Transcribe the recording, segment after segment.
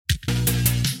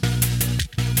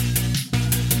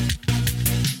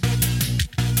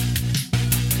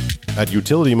At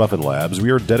Utility Muffin Labs,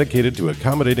 we are dedicated to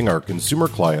accommodating our consumer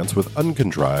clients with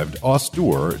uncontrived,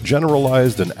 austere,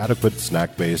 generalized, and adequate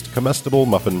snack-based comestible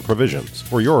muffin provisions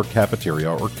for your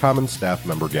cafeteria or common staff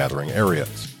member gathering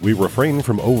areas. We refrain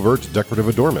from overt decorative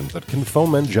adornment that can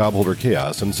foment job holder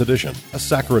chaos and sedition. A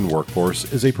saccharine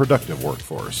workforce is a productive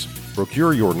workforce.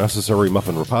 Procure your necessary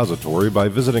muffin repository by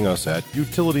visiting us at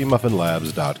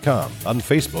utilitymuffinlabs.com, on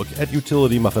Facebook at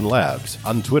Utility Muffin Labs,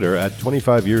 on Twitter at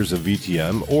 25 Years of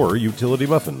VTM or Utility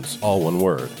Muffins, all one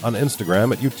word, on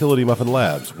Instagram at Utility Muffin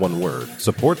Labs, one word.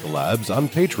 Support the labs on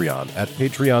Patreon at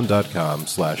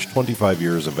patreon.com/25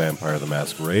 Years of Vampire the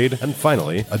Masquerade, and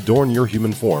finally, adorn your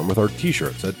human form with our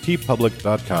t-shirts at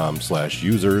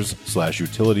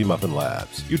tpublic.com/users/Utility Muffin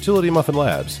Labs. Utility Muffin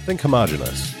Labs, think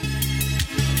homogenous.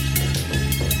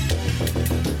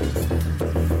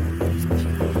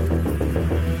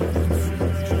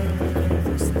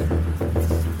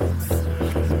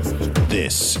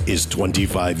 This is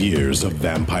 25 Years of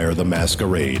Vampire the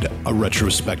Masquerade, a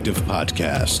retrospective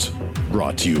podcast,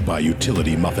 brought to you by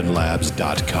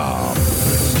UtilityMuffinLabs.com.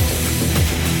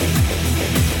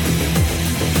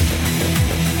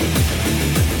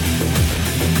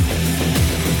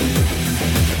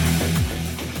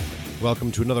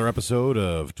 Welcome to another episode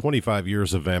of 25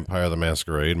 Years of Vampire the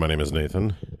Masquerade. My name is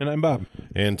Nathan. And I'm Bob.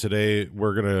 And today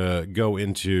we're going to go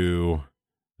into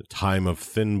the Time of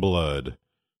Thin Blood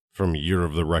from Year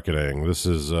of the Reckoning. This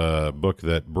is a book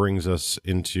that brings us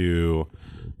into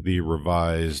the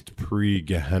revised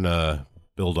pre-Gehenna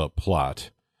build-up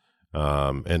plot,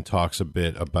 and talks a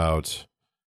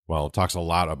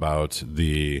lot about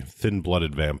the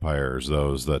thin-blooded vampires,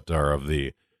 those that are of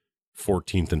the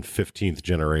 14th and 15th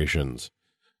generations,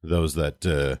 those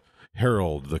that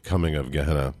herald the coming of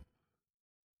Gehenna.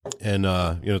 And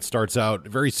it starts out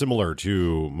very similar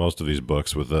to most of these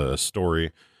books, with a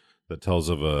story that tells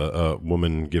of a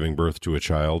woman giving birth to a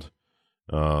child.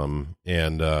 I'm not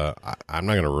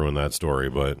going to ruin that story,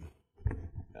 but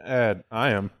I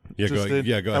am. Yeah,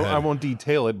 go ahead. I won't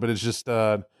detail it, but it's just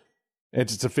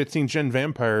it's a 15th gen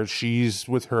vampire. She's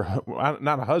with her,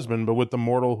 not a husband, but with the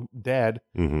mortal dad.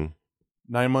 Mm-hmm.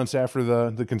 9 months after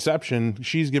the conception,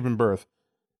 she's given birth.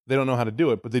 They don't know how to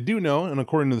do it, but they do know, and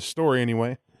according to the story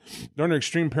anyway, they're under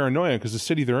extreme paranoia because the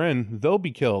city they're in, they'll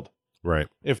be killed. Right.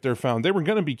 If they're found. They were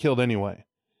going to be killed anyway.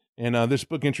 And this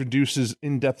book introduces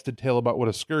in-depth detail about what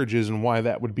a scourge is and why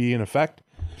that would be in effect.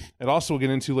 It also will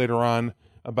get into later on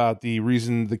about the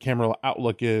reason the Camarilla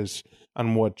outlook is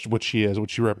on what she is, what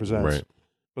she represents. Right.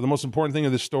 But the most important thing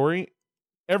of this story,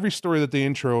 every story that the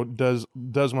intro does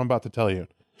what I'm about to tell you.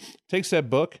 Takes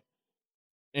that book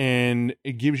and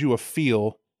it gives you a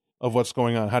feel of what's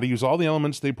going on, how to use all the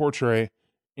elements they portray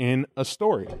in a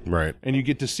story. Right. And you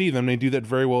get to see them. They do that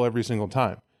very well every single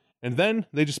time. And then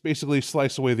they just basically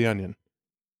slice away the onion,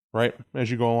 right,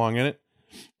 as you go along in it.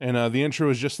 And the intro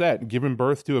is just that, giving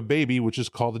birth to a baby, which is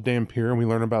called a Dhampir, and we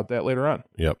learn about that later on.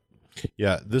 Yep.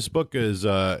 Yeah, this book is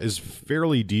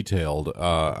fairly detailed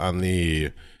on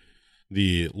the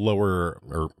lower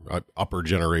or upper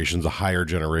generations, the higher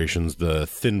generations, the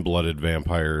thin-blooded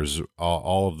vampires,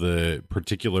 all of the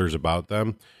particulars about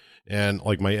them. And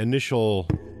like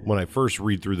when I first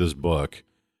read through this book,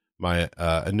 my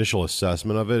initial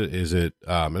assessment of it is and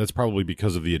it's probably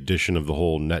because of the addition of the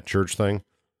whole net church thing,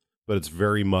 but it's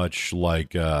very much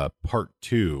like part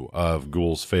 2 of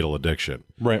Ghoul's Fatal Addiction.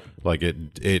 Right. Like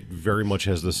it very much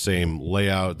has the same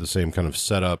layout, the same kind of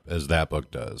setup as that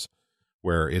book does,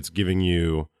 where it's giving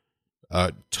you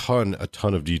a ton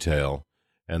of detail,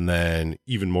 and then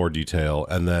even more detail,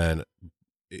 and then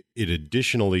it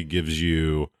additionally gives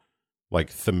you like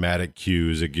thematic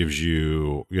cues. It gives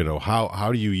you,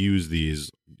 how do you use these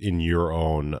in your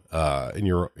own in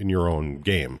your own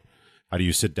game? How do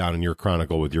you sit down in your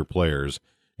chronicle with your players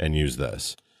and use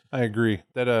this? I agree.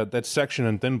 That section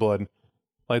in Thin Blood,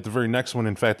 like the very next one,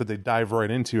 in fact, that they dive right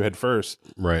into head first.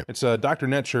 Right. It's Dr.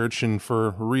 Netchurch, and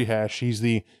for rehash, he's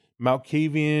the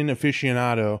Malkavian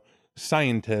aficionado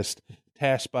scientist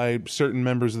tasked by certain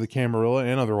members of the Camarilla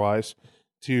and otherwise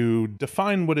to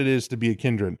define what it is to be a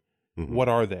kindred. Mm-hmm. What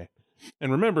are they?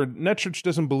 And remember, Netchurch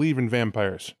doesn't believe in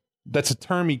vampires. That's a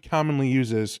term he commonly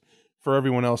uses for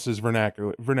everyone else's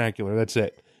vernacular. That's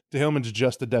it. To him, it's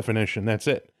just a definition. That's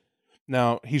it.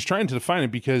 Now, he's trying to define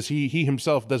it because he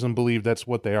himself doesn't believe that's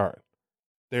what they are.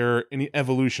 They're an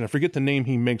evolution. I forget the name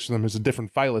he makes for them. It's a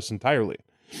different phylus entirely.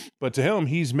 But to him,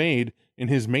 he's made in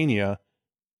his mania,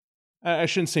 I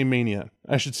shouldn't say mania,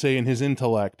 I should say in his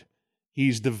intellect,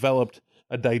 he's developed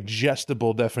a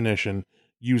digestible definition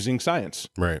using science,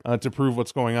 right, to prove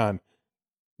what's going on.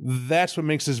 That's what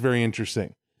makes this very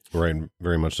interesting. Right,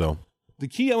 very much so. the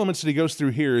key elements that he goes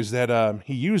through here is that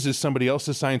he uses somebody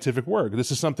else's scientific work.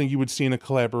 This is something you would see in a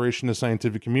collaboration in the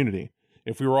scientific community.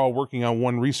 If we were all working on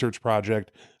one research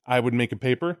project, I would make a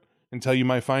paper and tell you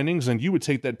my findings, and you would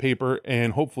take that paper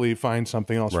and hopefully find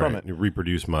something else from it. You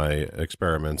reproduce my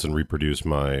experiments and reproduce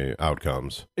my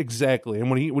outcomes. Exactly. And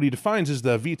what he defines is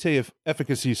the vitae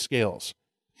efficacy scales.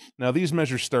 Now, these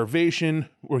measure starvation,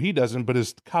 or he doesn't, but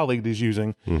his colleague is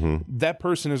using. That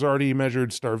person has already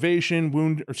measured starvation,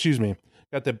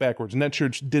 got that backwards.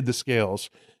 NetChurch did the scales.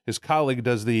 His colleague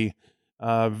does the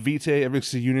vitae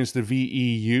efficacy units, the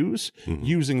VEUs,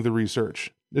 using the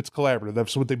research. It's collaborative.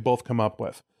 That's what they both come up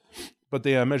with. But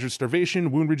they measured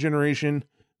starvation, wound regeneration,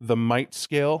 the MITE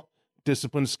scale,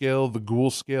 discipline scale, the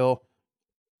Gould scale.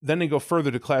 Then they go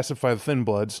further to classify the thin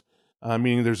bloods,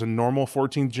 meaning there's a normal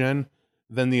 14th gen,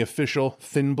 then the official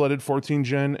thin-blooded 14th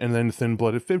gen, and then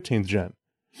thin-blooded 15th gen.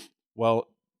 Well,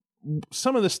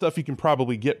 some of this stuff you can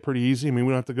probably get pretty easy. I mean, we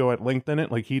don't have to go at length in it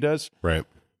like he does. Right.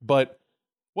 But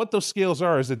what those scales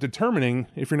are is that determining,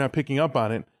 if you're not picking up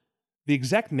on it, the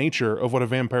exact nature of what a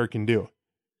vampire can do,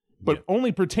 but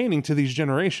only pertaining to these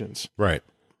generations. Right.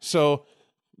 So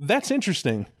that's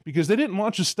interesting because they didn't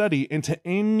launch a study into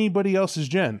anybody else's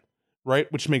gen,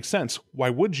 right? Which makes sense.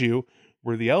 Why would you?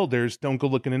 We're the elders. Don't go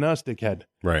looking at us, dickhead.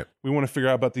 Right. We want to figure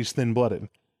out about these thin-blooded.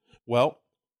 Well,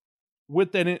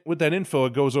 with that info,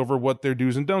 it goes over what their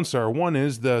do's and don'ts are. One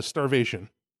is the starvation.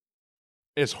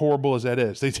 As horrible as that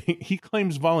is, he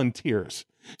claims volunteers,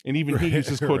 and even he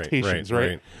uses quotations,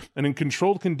 right? And in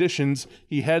controlled conditions,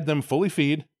 he had them fully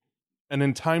feed, and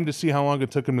then time to see how long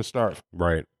it took him to starve.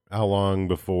 Right. How long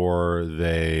before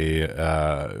they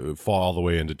fall all the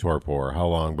way into torpor? How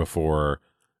long before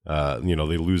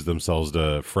they lose themselves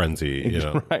to frenzy?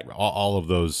 Right. All of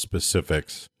those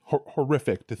specifics.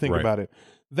 Horrific to think about it.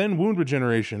 Then wound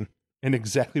regeneration, and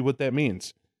exactly what that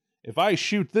means. If I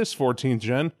shoot this 14th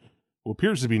gen, who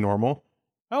appears to be normal,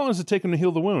 how long does it take him to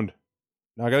heal the wound?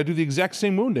 Now I got to do the exact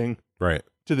same wounding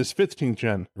to this 15th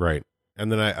gen. Right.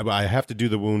 And then I have to do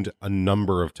the wound a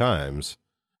number of times.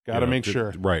 Got to make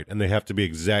sure. Right. And they have to be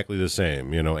exactly the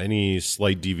same. Any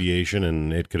slight deviation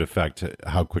and it could affect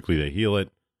how quickly they heal it.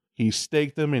 He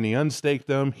staked them and he unstaked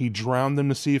them. He drowned them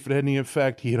to see if it had any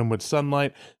effect. He hit them with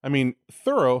sunlight. I mean,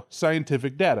 thorough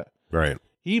scientific data. Right.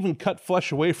 He even cut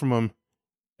flesh away from them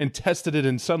and tested it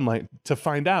in sunlight to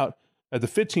find out that the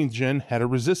 15th gen had a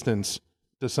resistance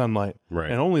to sunlight.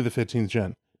 Right. And only the 15th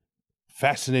gen.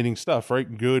 Fascinating stuff,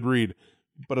 right? Good read.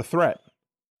 But a threat,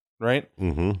 right?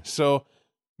 So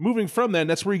moving from that,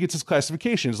 that's where he gets his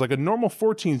classifications. Like a normal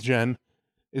 14th gen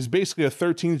is basically a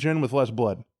 13th gen with less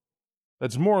blood.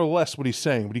 That's more or less what he's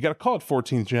saying. But you got to call it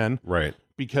 14th gen. Right.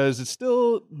 Because it's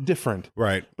still different.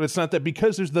 Right. But it's not that,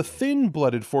 because there's the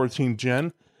thin-blooded 14th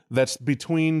gen that's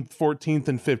between 14th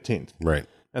and 15th. Right.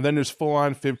 And then there's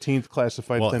full-on 15th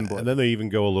classified thin blood. And then they even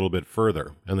go a little bit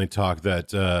further, and they talk that,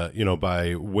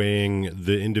 by weighing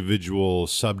the individual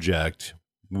subject,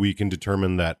 we can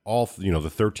determine that all, the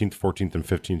 13th, 14th, and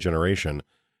 15th generation,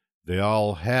 they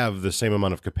all have the same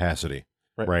amount of capacity.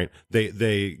 Right.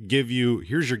 They give you,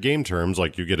 here's your game terms,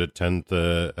 like you get a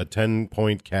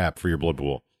 10-point cap for your blood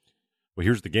pool. Well,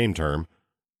 here's the game term,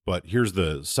 but here's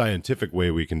the scientific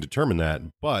way we can determine that.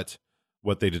 But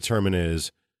what they determine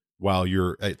is, while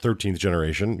you're at 13th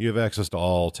generation, you have access to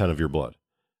all 10 of your blood.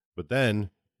 But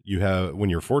then when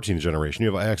you're 14th generation,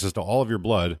 you have access to all of your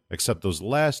blood, except those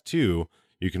last two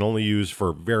you can only use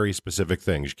for very specific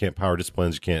things. You can't power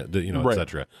disciplines, you can't, et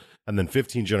cetera. And then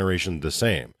 15th generation, the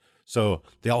same. So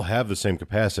they all have the same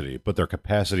capacity, but their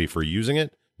capacity for using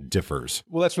it differs.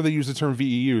 Well, that's where they use the term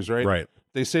VEUs, right? Right.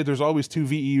 They say there's always 2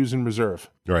 VEUs in reserve.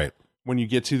 Right. When you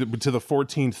get to the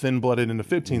 14th thin-blooded and the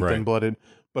 15th thin-blooded,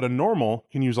 but a normal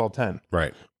can use all 10.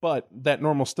 Right. But that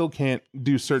normal still can't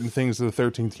do certain things that the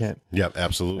 13th can't. Yep,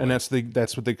 absolutely. And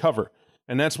that's what they cover.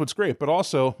 And that's what's great. But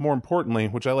also, more importantly,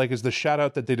 which I like, is the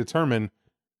shout-out that they determine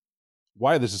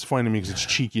why this is funny to me, because it's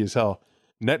cheeky as hell.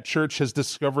 NetChurch has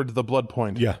discovered the blood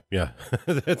point. Yeah.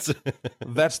 That's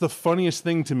the funniest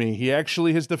thing to me. He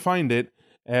actually has defined it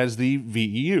as the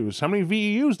VEUs. How many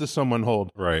VEUs does someone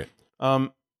hold? Right.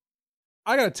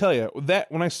 I got to tell you,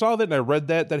 that when I saw that and I read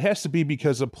that has to be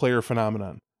because of player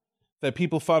phenomenon. That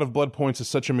people thought of blood points as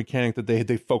such a mechanic that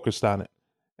they focused on it.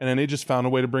 And then they just found a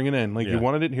way to bring it in. Like, you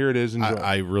wanted it, here it is, enjoy.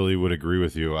 I really would agree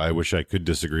with you. I wish I could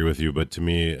disagree with you, but to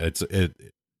me,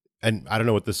 it. And I don't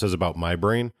know what this says about my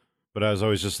brain, but I was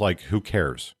always just like, who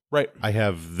cares? Right. I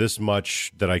have this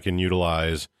much that I can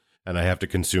utilize, and I have to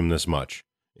consume this much.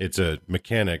 It's a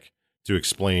mechanic to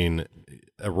explain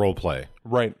a role play.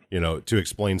 Right. To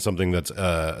explain something that's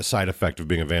a side effect of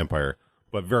being a vampire.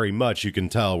 But very much you can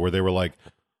tell where they were like,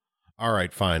 all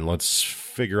right, fine, let's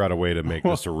figure out a way to make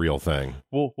this a real thing.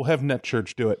 We'll have Net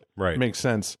Church do it. Right. Makes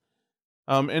sense.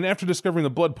 And after discovering the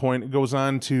blood point, it goes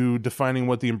on to defining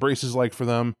what the embrace is like for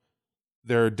them,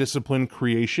 their discipline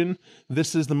creation.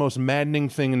 This is the most maddening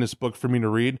thing in this book for me to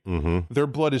read. Mm-hmm. Their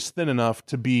blood is thin enough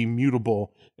to be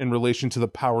mutable in relation to the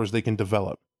powers they can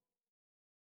develop.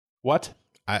 What?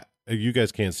 You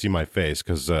guys can't see my face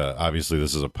because obviously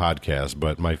this is a podcast,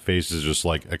 but my face is just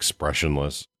like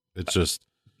expressionless. It's just...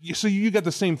 So you got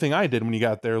the same thing I did when you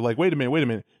got there. Like, wait a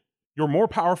minute. You're more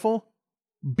powerful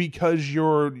because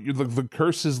the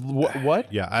curse is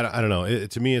what? Yeah, I don't know.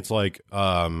 To me, it's like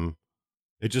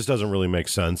it just doesn't really make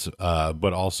sense.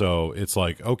 But also, it's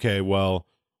like, okay, well,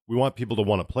 we want people to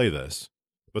want to play this,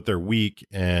 but they're weak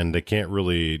and they can't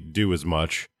really do as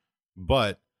much.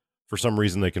 But for some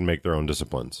reason, they can make their own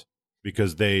disciplines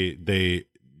because they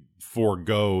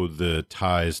forego the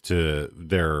ties to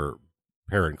their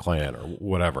parent clan or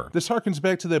whatever. This harkens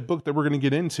back to that book that we're going to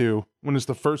get into when it's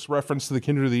the first reference to the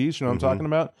Kindred of the East. You know what I'm talking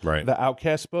about? Right. The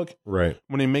Outcast book. Right.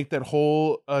 When they make that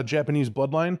whole Japanese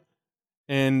bloodline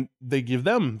and they give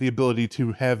them the ability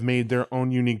to have made their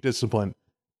own unique discipline.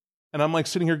 And I'm like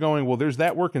sitting here going, well, there's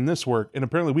that work and this work. And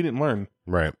apparently we didn't learn.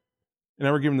 Right. And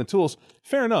now we're given the tools.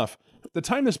 Fair enough. The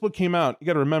time this book came out, you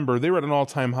got to remember, they were at an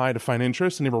all-time high to find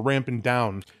interest and they were ramping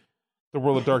down the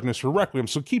World of Darkness for Requiem.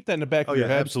 So keep that in the back of your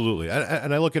head. Absolutely.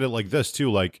 And I look at it like this too.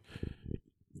 Like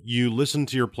you listen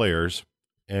to your players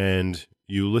and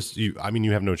you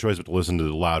have no choice but to listen to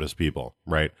the loudest people.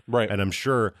 Right. Right. And I'm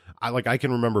sure I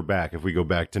can remember back, if we go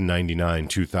back to 99,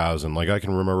 2000, like I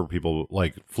can remember people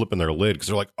like flipping their lid because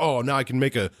they're like, oh, now I can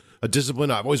make a discipline.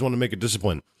 I've always wanted to make a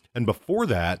discipline. And before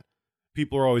that,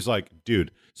 people are always like,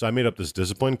 dude, so I made up this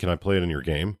discipline. Can I play it in your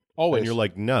game? Always. And you're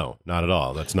like, no, not at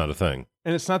all. That's not a thing.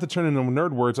 And it's not to turn into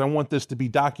nerd words. I want this to be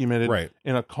documented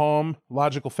in a calm,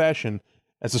 logical fashion.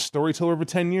 As a storyteller over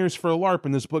 10 years for a LARP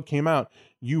and this book came out,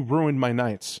 you ruined my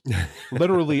nights.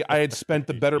 Literally, I had spent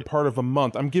the better part of a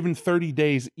month. I'm given 30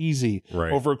 days easy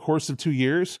over a course of 2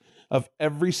 years of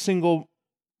every single...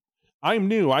 I'm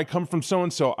new. I come from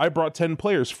so-and-so. I brought 10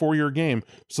 players for your game.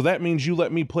 So that means you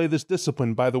let me play this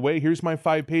discipline. By the way, here's my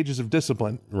 5 pages of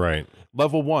discipline. Right.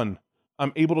 Level 1.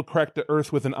 I'm able to crack the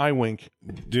earth with an eye wink.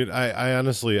 Dude, I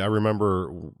honestly, I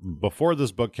remember before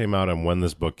this book came out and when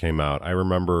this book came out, I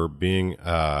remember being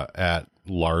at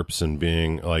LARPs and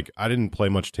being like, I didn't play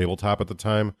much tabletop at the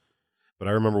time, but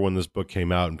I remember when this book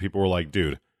came out and people were like,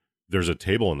 dude, there's a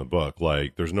table in the book.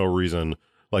 Like, there's no reason.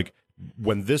 Like,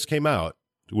 when this came out,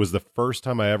 it was the first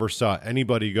time I ever saw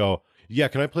anybody go, yeah,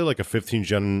 can I play like a 15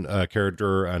 gen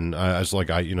character? And I was like,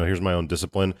 here's my own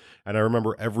discipline. And I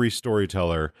remember every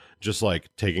storyteller just like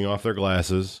taking off their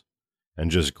glasses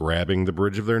and just grabbing the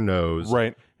bridge of their nose.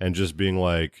 Right. And just being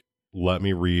like, let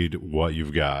me read what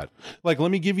you've got. Like,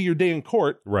 let me give you your day in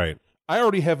court. Right. I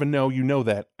already have a no, you know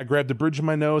that. I grabbed the bridge of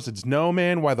my nose. It's no,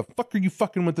 man. Why the fuck are you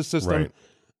fucking with the system? Right.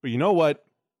 But you know what?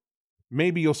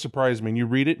 Maybe you'll surprise me. And you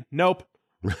read it. Nope.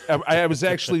 I was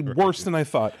actually worse than I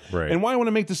thought. Right. And why I want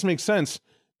to make this make sense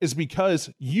is because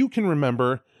you can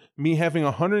remember me having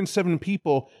 107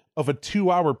 people of a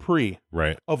 2-hour pre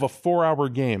of a 4-hour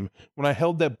game. When I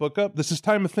held that book up, this is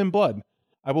Time of Thin Blood.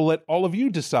 I will let all of you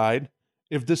decide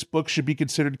if this book should be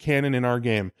considered canon in our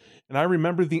game. And I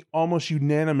remember the almost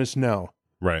unanimous no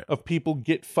of people,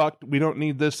 get fucked. We don't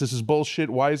need this. This is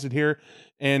bullshit. Why is it here?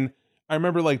 And I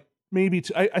remember like maybe,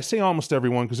 I say almost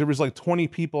everyone because there was like 20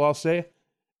 people, I'll say.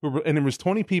 And there was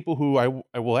 20 people who I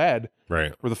will add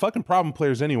were the fucking problem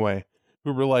players anyway,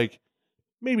 who were like,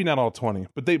 maybe not all 20,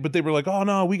 but they were like, oh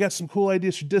no, we got some cool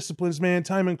ideas for disciplines, man.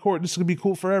 Time in court. This is gonna be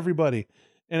cool for everybody.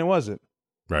 And it wasn't.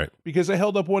 Right. Because I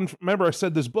held up one, remember I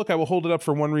said this book, I will hold it up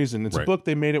for one reason. It's a book,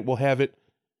 they made it, we'll have it.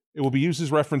 It will be used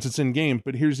as reference, it's in game,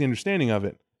 but here's the understanding of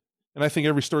it. And I think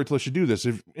every storyteller should do this.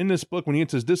 If in this book, when you get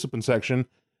to this discipline section,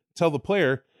 tell the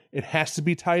player it has to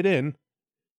be tied in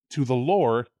to the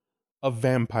lore of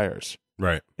vampires.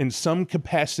 Right. In some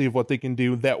capacity of what they can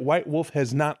do that White Wolf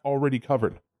has not already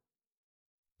covered.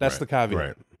 That's the caveat.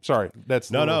 Right. Sorry.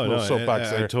 That's no soapbox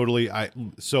there.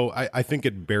 I think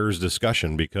it bears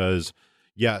discussion because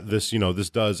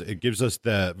it gives us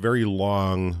the very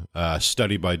long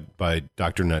study by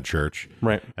Dr. Net Church.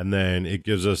 Right. And then it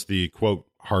gives us the quote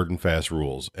hard and fast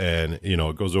rules. And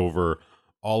it goes over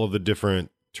all of the different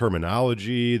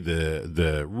terminology,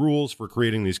 the rules for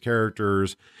creating these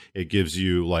characters. It gives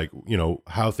you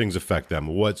how things affect them,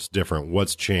 what's different,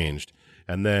 what's changed.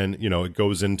 And then, it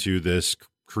goes into this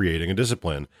creating a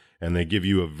discipline, and they give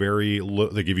you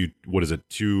what is it,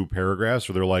 2 paragraphs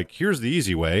where they're like, here's the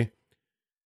easy way.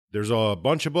 There's a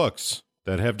bunch of books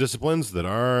that have disciplines that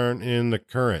aren't in the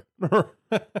current.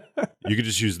 You could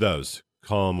just use those.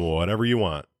 Call them whatever you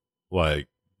want. Like,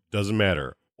 doesn't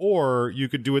matter. Or you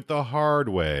could do it the hard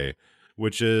way,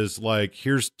 which is like,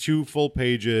 here's 2 full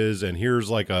pages, and here's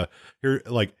like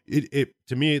it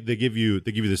to me, they give you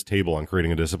this table on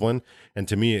creating a discipline. And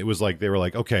to me, it was like, they were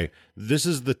like, okay, this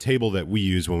is the table that we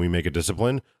use when we make a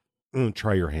discipline.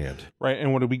 Try your hand. Right.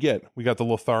 And what did we get? We got the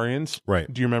Lotharians.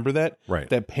 Right. Do you remember that? Right.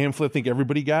 That pamphlet I think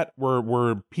everybody got where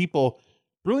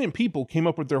brilliant people came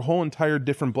up with their whole entire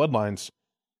different bloodlines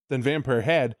than Vampire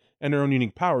had and their own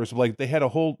unique powers. Like they had a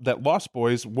whole, that Lost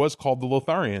Boys was called the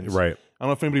Lotharians. Right. I don't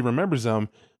know if anybody remembers them,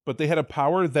 but they had a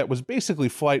power that was basically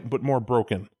flight, but more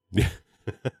broken.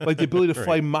 Like the ability to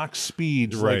fly Mach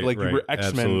speeds, like you were X-Men.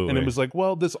 Absolutely. And it was like,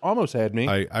 well, this almost had me.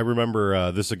 I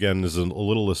remember, this again is a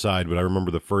little aside, but I remember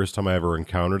the first time I ever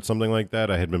encountered something like that.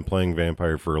 I had been playing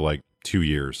Vampire for like 2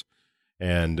 years,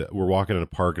 and we're walking in a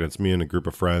park, and it's me and a group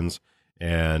of friends,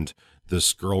 and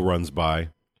this girl runs by,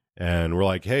 and we're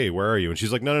like, hey, where are you? And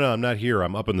she's like, no, I'm not here.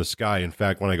 I'm up in the sky. In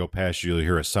fact, when I go past you, you'll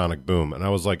hear a sonic boom. And I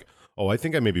was like, oh, I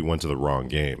think I maybe went to the wrong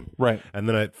game. Right. And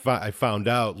then I found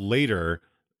out later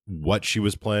what she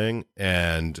was playing,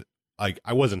 and like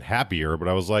I wasn't happier, but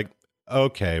I was like,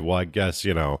 okay, well, I guess,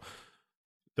 the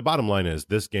bottom line is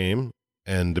this game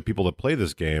and the people that play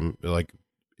this game, like,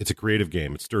 it's a creative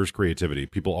game. It stirs creativity.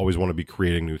 People always want to be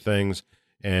creating new things,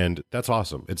 and that's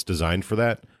awesome. It's designed for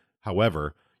that.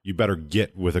 However, you better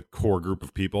get with a core group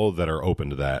of people that are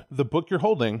open to that. The book you're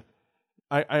holding,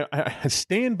 I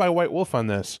stand by White Wolf on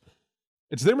this.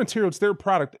 It's their material, it's their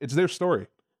product, it's their story.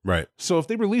 Right. So if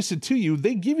they release it to you,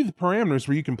 they give you the parameters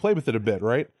where you can play with it a bit,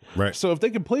 right? Right. So if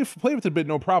they can play with it a bit,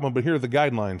 no problem, but here are the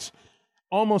guidelines.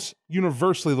 Almost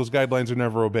universally, those guidelines are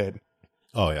never obeyed.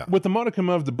 Oh, yeah. With the modicum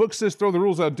of the book says throw the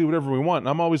rules out, do whatever we want. And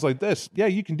I'm always like this. Yeah,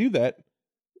 you can do that,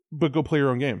 but go play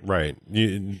your own game. Right.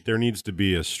 There needs to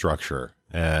be a structure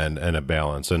and a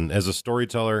balance. And as a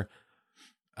storyteller,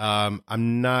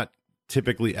 I'm not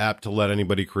typically apt to let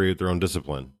anybody create their own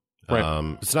discipline.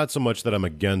 Right. It's not so much that I'm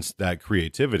against that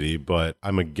creativity, but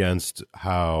I'm against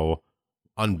how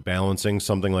unbalancing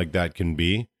something like that can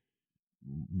be,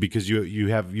 because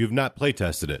you've not play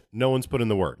tested it. No one's put in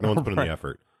the work. No one's put in the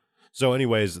effort. So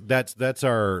anyways, that's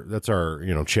our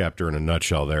chapter in a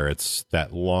nutshell there. It's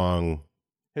that long.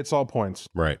 Hits all points.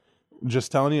 Right.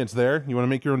 Just telling you, it's there. You want to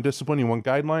make your own discipline, you want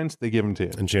guidelines, they give them to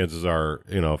you. And chances are,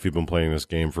 if you've been playing this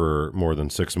game for more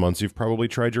than 6 months, you've probably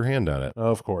tried your hand at it.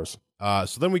 Of course.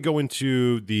 So then we go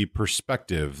into the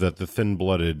perspective that the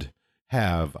thin-blooded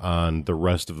have on the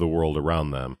rest of the world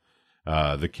around them.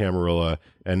 The Camarilla,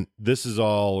 and this is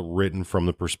all written from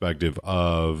the perspective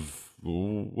of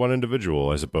one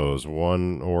individual, I suppose,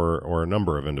 one or a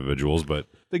number of individuals, but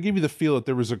they give you the feel that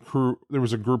there was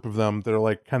a group of them that are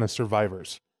like kind of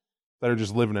survivors that are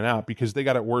just living it out because they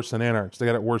got it worse than Anarchs. They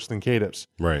got it worse than Caitiffs.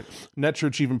 Right.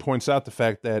 Netrich even points out the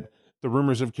fact that the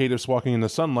rumors of Caitiffs walking in the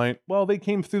sunlight, well, they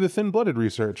came through the thin-blooded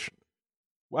research.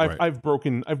 I've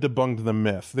debunked the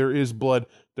myth. There is blood.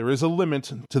 There is a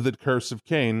limit to the curse of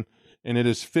Cain, and it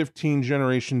is 15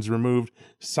 generations removed.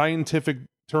 Scientific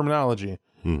terminology.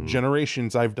 Mm-hmm.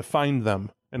 Generations, I've defined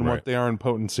them and what they are in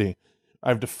potency.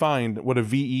 I've defined what a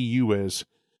VEU is.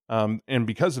 And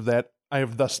because of that, I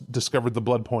have thus discovered the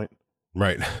blood point.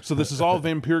 Right. So this is all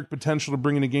vampiric potential to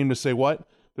bring in a game to say, what?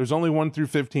 There's only 1 through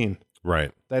 15.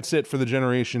 Right. That's it for the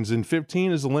generations. And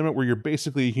 15 is the limit where you're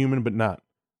basically a human, but not.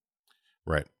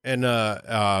 Right. And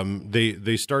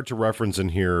they start to reference in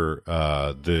here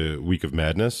the Week of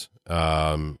Madness.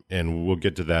 And we'll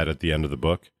get to that at the end of the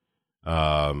book.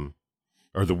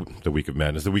 Or the Week of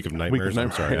Madness, the Week of Nightmares.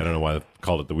 I'm sorry, I don't know why I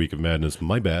called it the Week of Madness.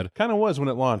 My bad. Kind of was when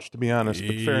it launched, to be honest.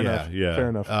 But fair enough. Yeah. Fair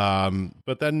enough.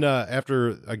 But then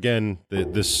after again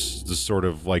this sort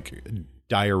of like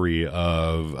diary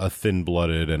of a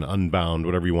thin-blooded and unbound,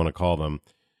 whatever you want to call them,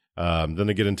 then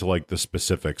they get into like the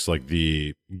specifics, like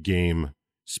the game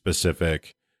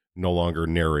specific, no longer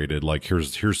narrated. Like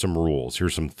here's some rules,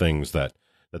 here's some things that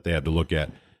they have to look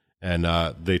at. And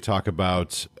they talk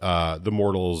about the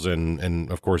mortals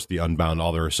and, of course, the unbound,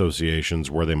 all their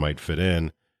associations, where they might fit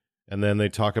in. And then they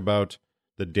talk about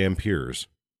the Dhampirs.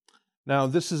 Now,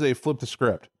 this is a flip the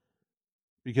script.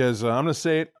 Because I'm going to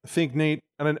say it. I think, Nate,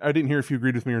 and I didn't hear if you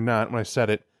agreed with me or not when I said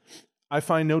it. I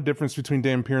find no difference between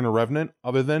Dhampir and a Revenant,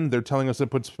 other than they're telling us to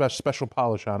put special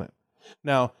polish on it.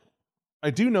 Now,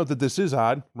 I do note that this is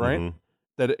odd, right? Mm-hmm.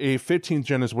 That a 15th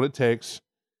gen is what it takes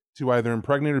to either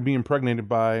impregnate or be impregnated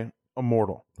by a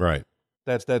mortal. Right.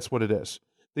 That's what it is.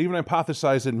 They even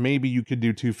hypothesize that maybe you could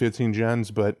do 2 15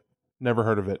 gens, but never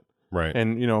heard of it. Right.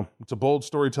 And, it's a bold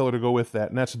storyteller to go with that,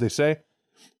 and that's what they say.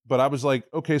 But I was like,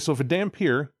 okay, so if a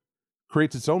Dhampir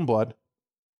creates its own blood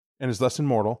and is thus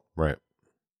immortal, right,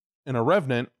 and a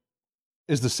revenant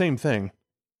is the same thing,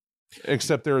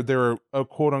 except they're a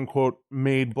quote unquote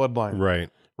made bloodline, Right.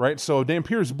 right? So a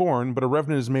Dhampir is born, but a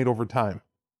revenant is made over time.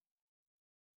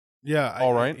 Yeah.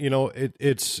 All right.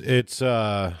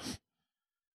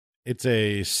 It's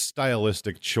a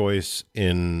stylistic choice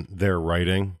in their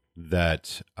writing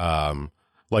that,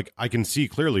 like, I can see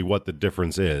clearly what the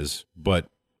difference is, but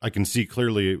I can see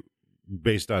clearly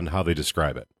based on how they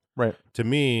describe it. Right. To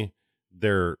me,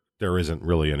 there isn't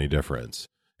really any difference.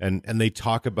 And they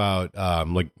talk about,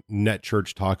 like, Net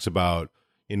Church talks about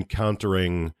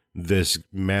encountering this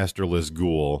masterless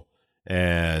ghoul,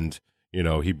 and, you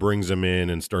know, he brings him in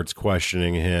and starts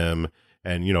questioning him,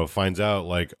 and, you know, finds out,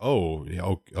 like, oh,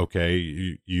 okay,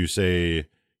 you say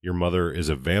your mother is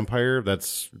a vampire?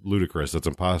 That's ludicrous. That's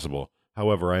impossible.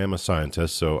 However, I am a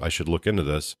scientist, so I should look into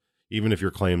this, even if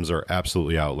your claims are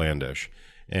absolutely outlandish.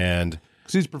 And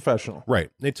Because he's professional.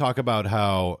 right, they talk about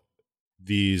how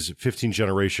these 15th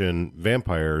generation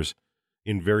vampires,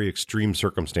 in very extreme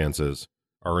circumstances,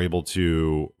 are able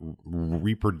to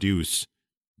reproduce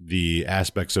the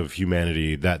aspects of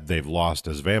humanity that they've lost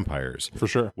as vampires. For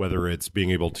sure. Whether it's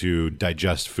being able to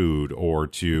digest food or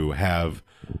to have,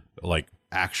 like,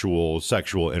 actual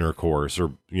sexual intercourse,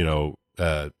 or, you know,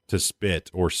 to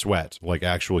spit or sweat, like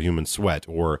actual human sweat,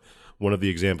 or one of the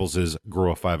examples is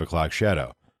grow a 5 o'clock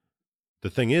shadow.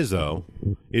 The thing is, though,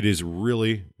 it is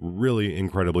really, really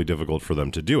incredibly difficult for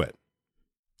them to do it.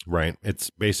 Right?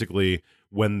 It's basically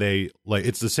when they, like,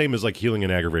 it's the same as, like, healing an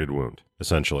aggravated wound,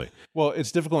 essentially. Well,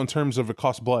 it's difficult in terms of it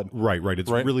costs blood. Right. It's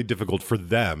Right. really difficult for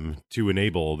them to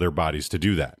enable their bodies to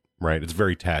do that. Right? It's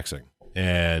very taxing.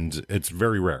 And it's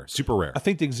very rare, super rare. I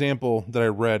think the example that I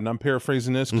read, and I'm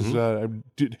paraphrasing this because I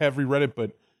have reread it,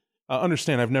 but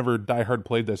understand I've never diehard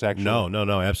played this actually. No,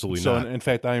 absolutely So not. in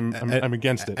fact, I'm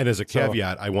against it. And as a So-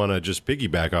 caveat, I want to just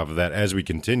piggyback off of that as we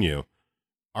continue.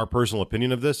 Our personal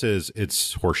opinion of this is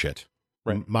it's horseshit.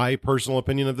 Right. My personal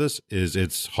opinion of this is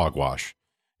it's hogwash.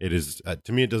 It is,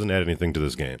 to me, it doesn't add anything to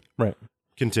this game. Right.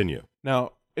 Continue.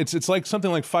 Now, it's like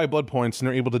something like 5 blood points, and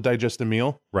they're able to digest a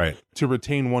meal Right. to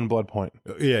retain 1 blood point.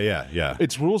 Yeah.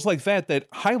 It's rules like that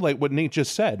highlight what Nate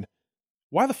just said.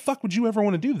 Why the fuck would you ever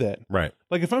want to do that? Right.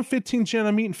 Like, if I'm 15th gen,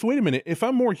 I'm eating. Wait a minute. If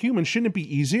I'm more human, shouldn't it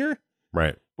be easier?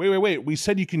 Right. Wait. We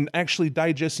said you can actually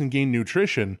digest and gain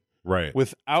nutrition Right.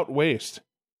 without waste.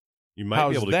 You might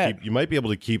How's be able to that? keep. You might be able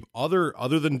to keep other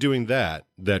than doing that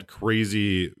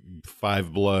crazy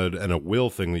 5 blood and a will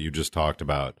thing that you just talked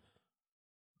about.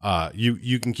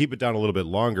 You can keep it down a little bit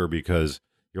longer because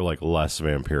you're, like, less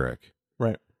vampiric.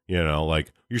 Right. You know,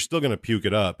 like, you're still going to puke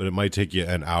it up, but it might take you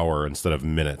an hour instead of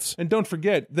minutes. And don't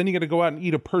forget, then you got to go out and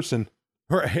eat a person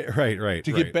Right.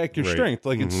 to get back your strength.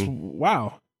 Like, it's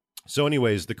wow. So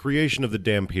anyways, the creation of the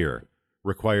Dhampir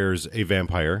requires a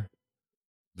vampire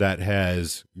that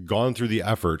has gone through the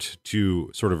effort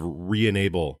to sort of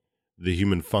re-enable the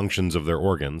human functions of their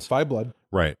organs. 5 blood.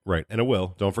 Right. And a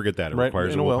will. Don't forget that. It Right,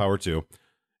 requires and a a will. willpower too.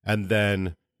 And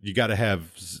then you got to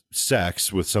have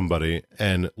sex with somebody,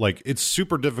 and, like, it's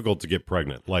super difficult to get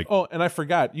pregnant. Like, Oh, and I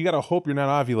forgot. You got to hope you're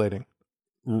not ovulating.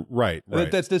 right.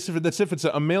 That's if it's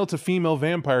a male to female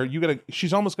vampire.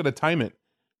 She's almost got to time it.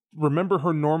 Remember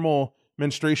her normal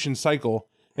menstruation cycle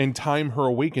and time her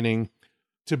awakening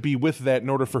to be with that in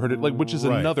order for her to, like, which is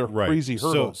another crazy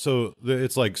hurdle. So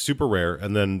it's, like, super rare,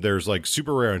 and then there's, like,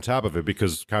 super rare on top of it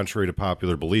because, contrary to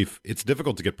popular belief, it's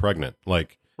difficult to get pregnant.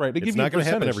 Like, right, they give it's you not going to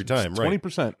happen percentage. every time. Right,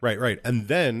 20%. right. And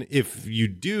then if you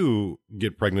do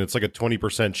get pregnant, it's like a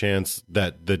 20% chance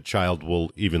that the child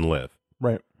will even live.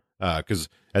 Right. Because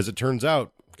as it turns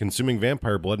out, consuming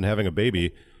vampire blood and having a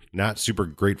baby, not super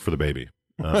great for the baby.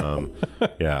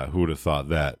 Yeah, who would have thought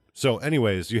that? So,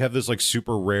 anyways, you have this, like,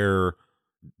 super rare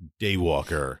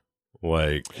daywalker.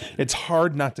 Like, It's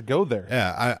hard not to go there.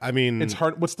 yeah, I mean, It's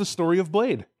hard. What's the story of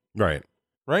Blade? right.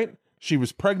 Right? She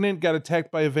was pregnant, got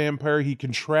attacked by a vampire. He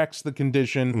contracts the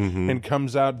condition and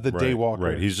comes out the daywalker.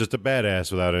 Right. He's just a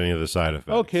badass without any of the side effects.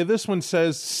 Okay, this one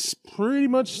says pretty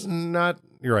much. Not,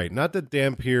 you're right. Not that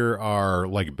Dhampir are,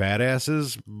 like,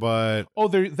 badasses, but Oh,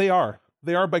 they are.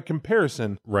 They are by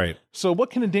comparison. right. So what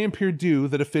can a Dhampir do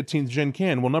that a 15th gen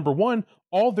can? Well, number one,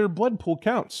 all their blood pool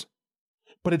counts.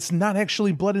 But it's not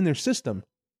actually blood in their system.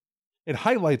 It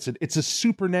highlights it. It's a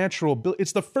supernatural.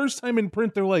 It's the first time in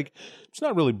print they're like, it's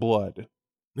not really blood.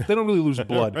 They don't really lose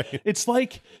blood. Right. It's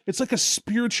like a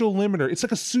spiritual limiter. It's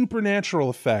like a supernatural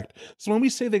effect. So when we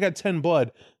say they got 10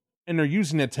 blood and they're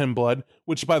using that 10 blood,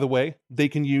 which, by the way, they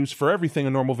can use for everything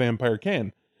a normal vampire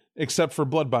can, except for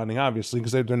blood bonding, obviously,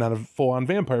 because they're not a full-on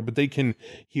vampire, but they can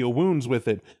heal wounds with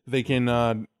it. They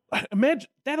can imagine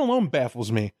that alone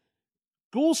baffles me.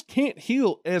 Ghouls can't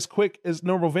heal as quick as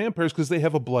normal vampires because they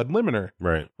have a blood limiter,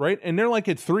 Right. and they're like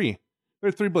at 3. They're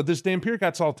at 3 blood. This Dhampir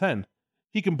got all 10.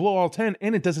 He can blow all 10,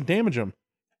 and it doesn't damage him.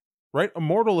 Right?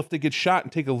 Immortal, if they get shot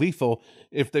and take a lethal,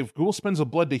 if the ghoul spends a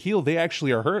blood to heal, they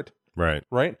actually are hurt. Right.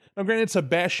 Right? Now, granted, it's a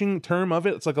bashing term of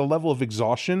it. It's like a level of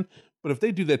exhaustion. But if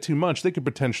they do that too much, they could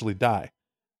potentially die,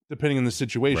 depending on the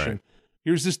situation. Right.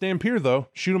 Here's this Dhampir, though.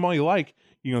 Shoot him all you like.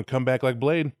 You're going to come back like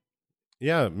Blade.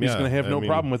 Yeah. He's going to have no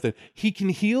problem with it. He can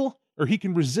heal or he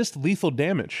can resist lethal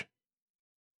damage.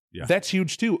 Yeah. That's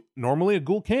huge, too. Normally, a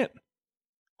ghoul can't.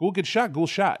 Ghoul gets shot, ghoul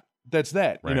shot. That's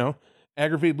that, Right. you know?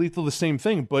 Aggravated lethal, the same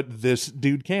thing, but this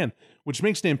dude can, which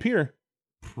makes Dhampir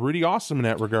pretty awesome in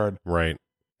that regard. Right.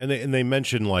 And they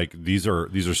mention like these are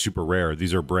super rare.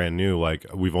 These are brand new. Like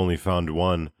we've only found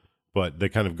one, but they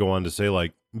kind of go on to say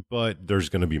like, but there's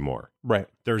going to be more. Right.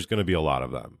 There's going to be a lot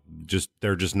of them.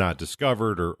 They're just not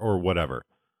discovered or whatever.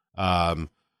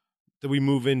 Then we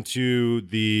move into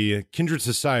the Kindred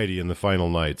Society in the final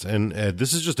nights, and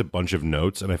this is just a bunch of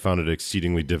notes, and I found it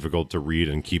exceedingly difficult to read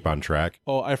and keep on track.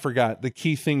 Oh, I forgot. The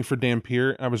key thing for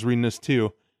Dhampir, I was reading this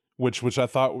too, which I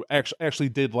thought actually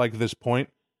did like this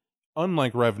point.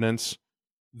 Unlike Revenants,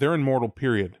 they're immortal,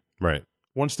 period. Right.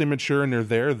 Once they mature and they're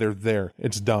there.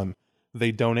 It's done.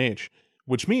 They don't age.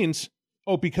 Which means,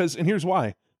 because, and here's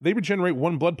why. They regenerate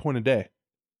 1 blood point a day.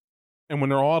 And when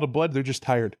they're all out of blood, they're just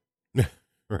tired.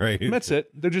 Right. And that's it.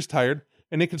 They're just tired.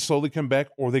 And they could slowly come back,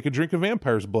 or they could drink a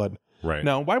vampire's blood. Right.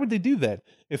 Now, why would they do that?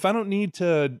 If I don't need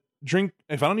to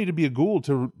be a ghoul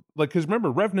to, like, because remember,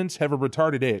 Revenants have a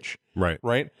retarded age. Right.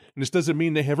 Right? And this doesn't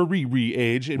mean they have a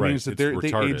re-age. It Right. means that It's they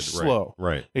retarded. age slow.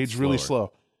 Right. Age really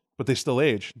slow. But they still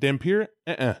age. Dhampir,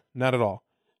 not at all.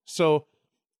 So,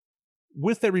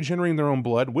 with that regenerating their own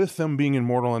blood, with them being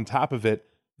immortal on top of it,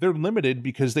 they're limited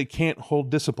because they can't hold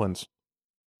disciplines.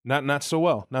 Not so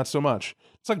well. Not so much.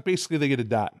 It's like basically they get a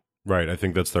dot. Right. I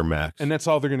think that's their max. And that's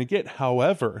all they're going to get.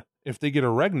 However, if they get a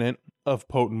regnant of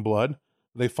potent blood,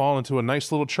 they fall into a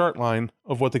nice little chart line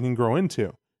of what they can grow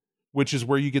into, which is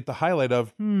where you get the highlight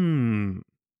of,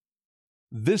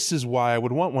 this is why I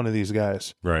would want one of these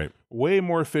guys. Right. Way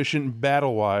more efficient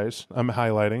battle-wise, I'm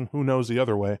highlighting. Who knows the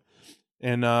other way?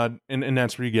 And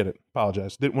that's where you get it.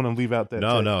 Apologize. Didn't want to leave out that.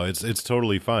 No, it's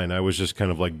totally fine. I was just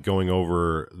kind of like going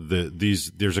over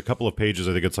these. There's a couple of pages.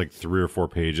 I think it's like 3 or 4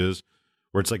 pages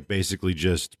where it's like basically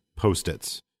just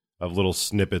Post-its of little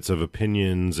snippets of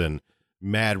opinions and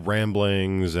mad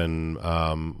ramblings, and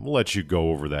we'll let you go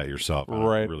over that yourself. I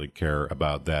don't really care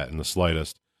about that in the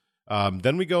slightest.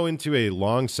 Then we go into a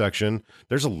long section.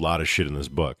 There's a lot of shit in this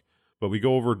book, but we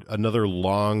go over another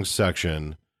long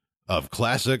section of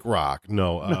classic rock.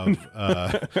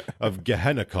 Of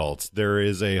Gehenna cults. There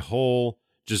is a whole,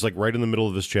 just like right in the middle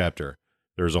of this chapter,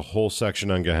 there's a whole section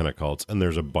on Gehenna cults, and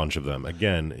there's a bunch of them.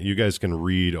 Again, you guys can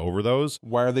read over those.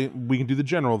 Why are they? We can do the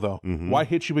general, though. Mm-hmm. Why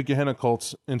hit you with Gehenna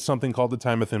cults in something called The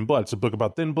Time of Thin Blood? It's a book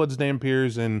about Thin Bloods,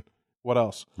 Dhampirs, and what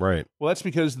else? Right. Well, that's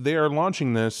because they are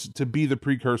launching this to be the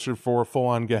precursor for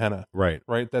full-on Gehenna. Right.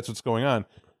 Right? That's what's going on.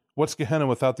 What's Gehenna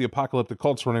without the apocalyptic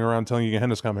cults running around telling you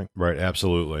Gehenna's coming? Right,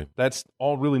 absolutely. That's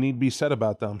all really need to be said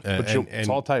about them. It's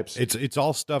all types. It's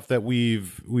all stuff that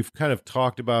we've kind of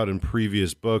talked about in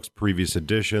previous books, previous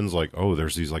editions. Like,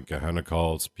 there's these like Gehenna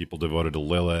cults, people devoted to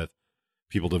Lilith,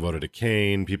 people devoted to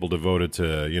Cain, people devoted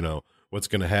to what's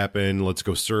going to happen. Let's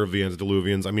go serve the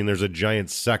antediluvians. I mean, there's a giant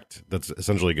sect that's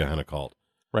essentially a Gehenna cult.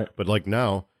 Right. But like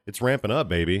now, it's ramping up,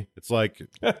 baby. It's like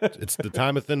it's the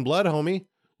time of thin blood, homie.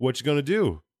 What you gonna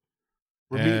do?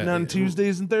 We're meeting on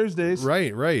Tuesdays and Thursdays.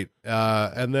 Right.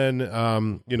 And then,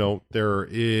 there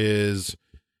is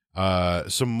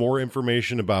some more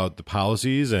information about the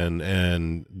policies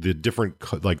and the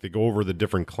different, like they go over the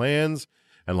different clans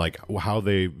and like how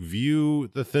they view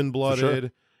the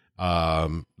thin-blooded.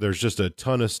 Sure. There's just a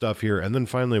ton of stuff here. And then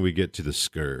finally we get to the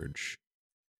Scourge.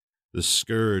 The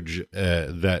Scourge,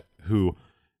 his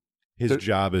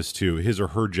or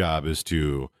her job is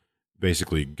to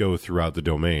basically go throughout the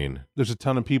domain. There's a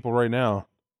ton of people right now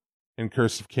in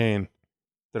Curse of Cain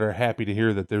that are happy to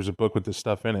hear that there's a book with this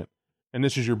stuff in it. And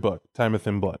this is your book, Time of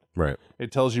Thin Blood. Right.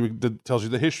 It tells you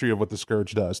the history of what the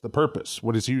Scourge does, the purpose,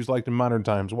 what it's used like in modern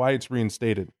times, why it's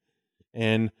reinstated.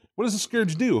 And what does the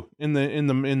Scourge do in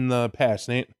the past,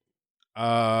 Nate?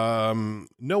 No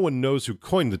one knows who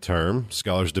coined the term.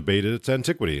 Scholars debated its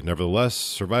antiquity. Nevertheless,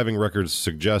 surviving records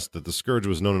suggest that the Scourge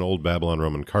was known in Old Babylon,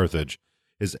 Rome, and Carthage.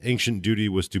 His ancient duty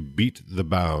was to beat the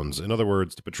bounds. In other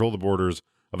words, to patrol the borders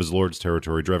of his lord's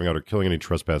territory, driving out or killing any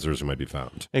trespassers who might be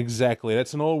found. Exactly.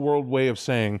 That's an old world way of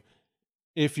saying,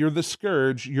 if you're the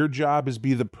Scourge, your job is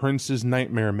be the prince's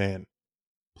nightmare man.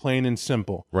 plain and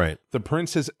simple. Right. The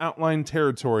prince has outlined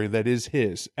territory that is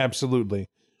his, absolutely.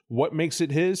 What makes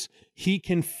it his? He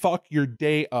can fuck your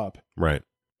day up. Right.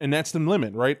 And that's the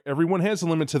limit, right? Everyone has a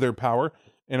limit to their power,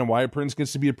 and why a prince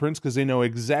gets to be a prince, because they know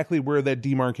exactly where that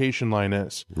demarcation line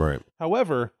is. Right.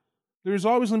 However, there's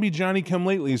always going to be Johnny come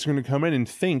latelys who's going to come in and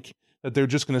think that they're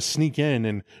just going to sneak in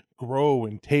and grow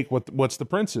and take what's the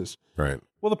prince's. Right.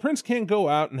 Well, the prince can't go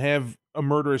out and have a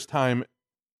murderous time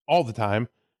all the time.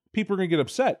 People are going to get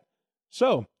upset.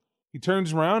 So he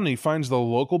turns around and he finds the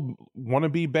local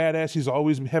wannabe badass he's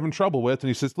always having trouble with, and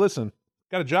he says, listen,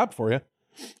 got a job for you.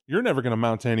 You're never going to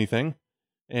amount to anything,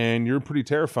 and you're pretty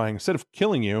terrifying. Instead of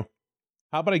killing you,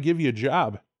 how about I give you a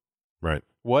job? Right.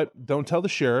 What? Don't tell the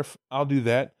sheriff. I'll do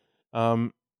that.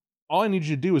 All I need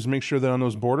you to do is make sure that on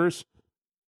those borders,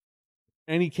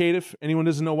 any caitiff, anyone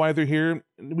doesn't know why they're here,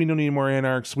 we don't need more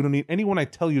anarchs. We don't need anyone I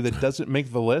tell you that doesn't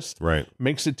make the list. Right.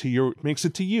 Makes it to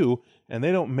you, and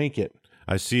they don't make it.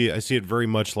 I see it very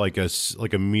much like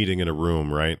a meeting in a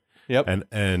room, right? Yep.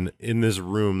 And in this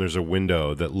room, there's a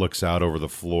window that looks out over the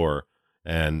floor,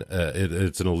 and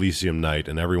it's an Elysium night,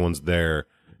 and everyone's there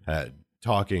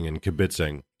talking and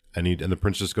kibitzing, and the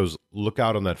prince just goes, look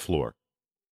out on that floor.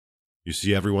 You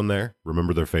see everyone there?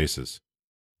 Remember their faces.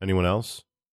 Anyone else?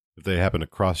 If they happen to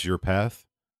cross your path,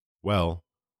 well,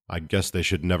 I guess they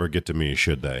should never get to me,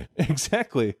 should they?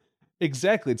 Exactly.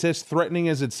 It's as threatening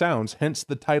as it sounds, hence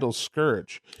the title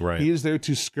Scourge. Right. He is there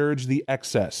to scourge the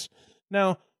excess.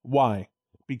 Now, why?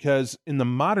 Because in the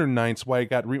modern Knights, why it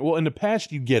got well, in the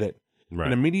past, you get it. Right.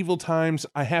 In the medieval times,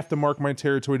 I have to mark my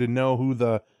territory to know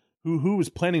who was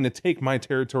planning to take my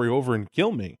territory over and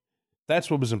kill me. That's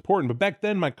what was important. But back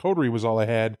then, my coterie was all I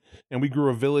had, and we grew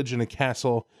a village and a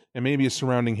castle and maybe a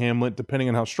surrounding hamlet, depending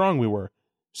on how strong we were.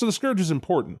 So the Scourge is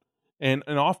important, and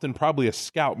often probably a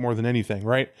scout more than anything,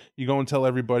 right? You go and tell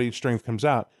everybody, strength comes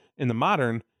out. In the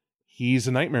modern, he's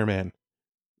a nightmare man,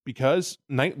 because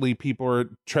nightly people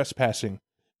are trespassing.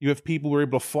 You have people who are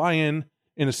able to fly in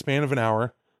a span of an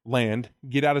hour, land,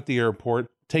 get out at the airport,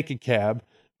 take a cab,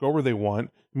 go where they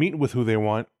want, meet with who they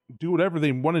want, do whatever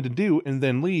they wanted to do, and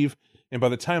then leave. And by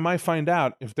the time I find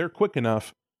out, if they're quick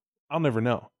enough, I'll never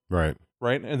know. Right.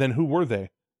 Right? And then who were they?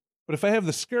 But if I have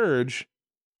the Scourge,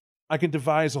 I can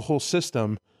devise a whole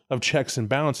system of checks and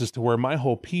balances to where my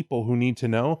whole people who need to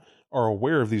know are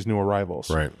aware of these new arrivals.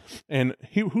 Right. And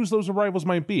whose those arrivals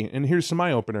might be. And here's some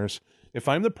eye-openers. If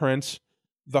I'm the prince,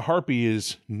 the Harpy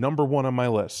is number one on my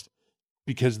list,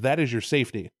 because that is your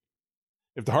safety.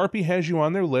 If the Harpy has you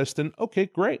on their list, then okay,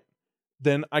 great.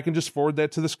 Then I can just forward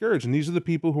that to the Scourge. And these are the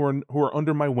people who are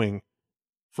under my wing.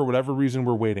 For whatever reason,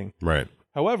 we're waiting. Right.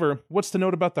 However, what's the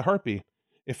note about the Harpy?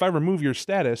 If I remove your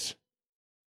status,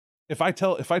 if I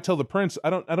tell the prince, I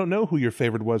don't know who your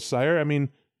favorite was, sire. I mean,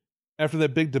 after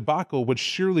that big debacle, which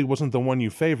surely wasn't the one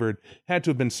you favored, had to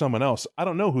have been someone else. I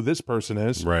don't know who this person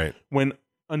is. Right. When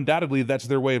undoubtedly that's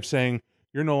their way of saying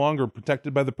you're no longer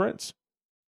protected by the prince.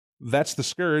 That's the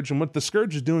Scourge, and what the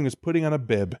Scourge is doing is putting on a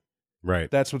bib.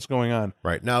 Right. That's what's going on.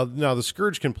 Right. Now the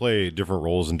Scourge can play different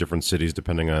roles in different cities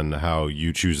depending on how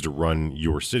you choose to run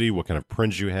your city, what kind of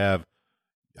prince you have,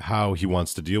 how he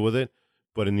wants to deal with it.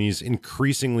 But in these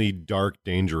increasingly dark,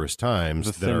 dangerous times,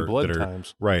 The thin blood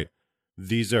times. Right.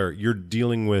 You're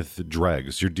dealing with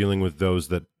dregs. You're dealing with those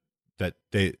that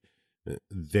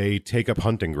they take up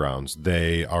hunting grounds.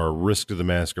 They are a risk to the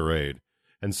masquerade.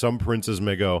 And some princes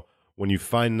may go, when you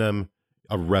find them,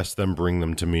 arrest them, bring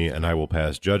them to me, and I will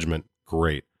pass judgment.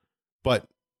 Great. But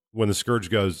when the Scourge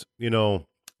goes,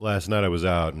 last night I was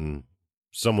out and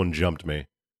someone jumped me.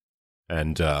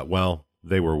 And,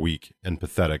 they were weak and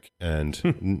pathetic,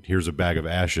 and here's a bag of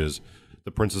ashes. The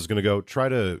prince is going to go, try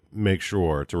to make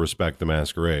sure to respect the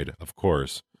masquerade, of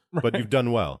course. But Right. you've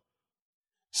done well.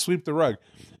 Sweep the rug.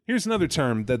 Here's another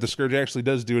term that the Scourge actually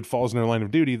does do. It falls in their line of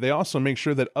duty. They also make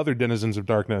sure that other denizens of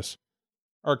darkness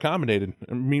are accommodated.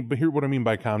 But here, what I mean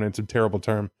by accommodated, it's a terrible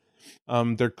term.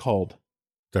 They're culled.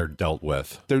 They're dealt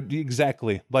with. They're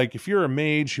exactly like if you're a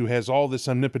mage who has all this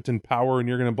omnipotent power and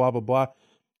you're going to blah, blah, blah,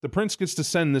 the prince gets to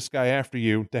send this guy after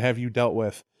you to have you dealt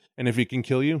with. And if he can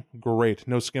kill you, great.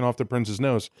 No skin off the prince's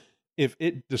nose. If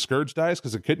the Scourge dies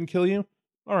because it couldn't kill you,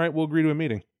 all right, we'll agree to a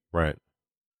meeting. Right.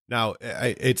 Now,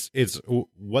 it's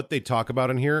what they talk about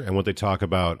in here and what they talk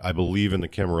about, I believe, in the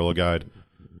Camarilla Guide.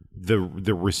 The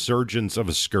resurgence of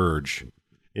a Scourge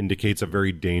indicates a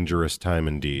very dangerous time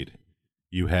indeed.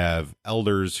 You have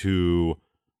elders who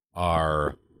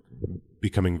are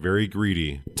becoming very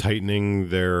greedy, tightening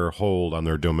their hold on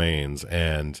their domains,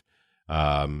 and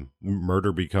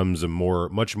murder becomes a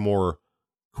much more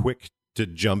quick to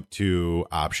jump to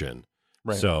option.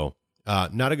 Right. So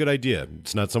Not a good idea.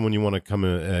 It's not someone you want to come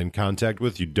in contact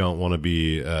with. You don't want to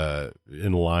be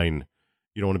in line.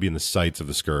 You don't want to be in the sights of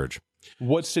the Scourge.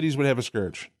 What cities would have a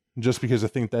Scourge? Just because I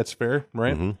think that's fair,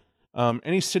 right? Mm-hmm.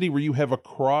 Any city where you have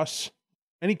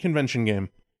any convention game,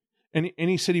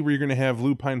 any city where you're going to have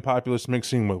lupine populace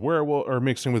mixing with werewolf or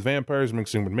mixing with vampires,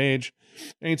 mixing with mage,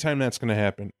 anytime that's going to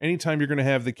happen. Anytime you're going to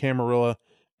have the Camarilla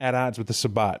at odds with the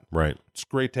Sabbat. Right. It's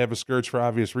great to have a Scourge for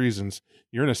obvious reasons.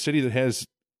 You're in a city that has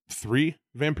 3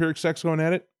 vampiric sects going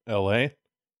at it, LA.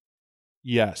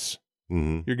 Yes.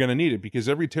 Mm-hmm. You're going to need it because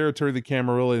every territory the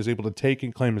Camarilla is able to take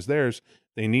and claim as theirs,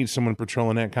 they need someone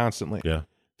patrolling that constantly. Yeah.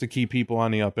 To keep people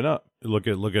on the up and up. Look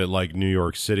at like New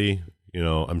York City.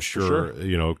 I'm sure.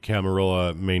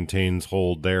 Camarilla maintains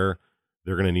hold there.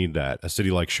 They're going to need that. A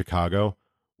city like Chicago,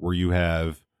 where you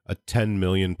have a 10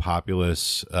 million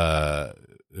populace, not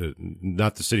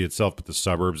the city itself, but the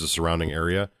suburbs, the surrounding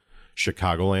area,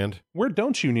 Chicagoland. Where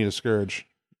don't you need a Scourge?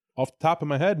 Off the top of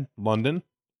my head, London,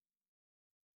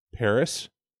 Paris.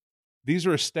 These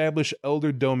are established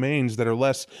elder domains that are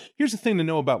less. Here's the thing to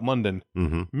know about London.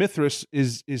 Mm-hmm. Mithras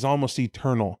is almost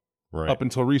eternal up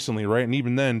until recently, right? And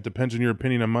even then, depends on your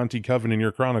opinion on Monty Coven in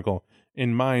your chronicle.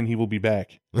 In mine, he will be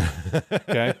back.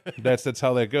 Okay? That's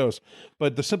how that goes.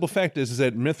 But the simple fact is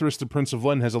that Mithras, the Prince of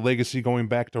London, has a legacy going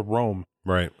back to Rome.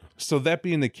 Right. So that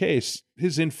being the case,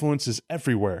 his influence is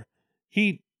everywhere.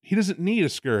 He doesn't need a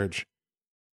Scourge.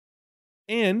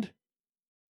 And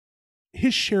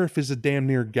his sheriff is a damn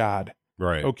near god.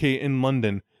 Right. Okay, in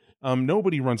London.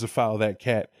 Nobody runs afoul of that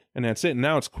cat, and that's it.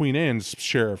 Now it's Queen Anne's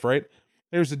sheriff, right?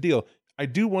 There's the deal. I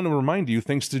do want to remind you,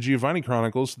 thanks to Giovanni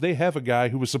Chronicles, they have a guy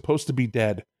who was supposed to be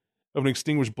dead of an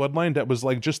extinguished bloodline that was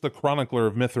like just the chronicler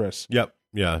of Mithras. Yep.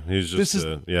 Yeah, he's just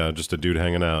just a dude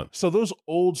hanging out. So those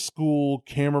old school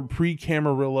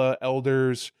pre-Camarilla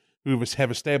elders who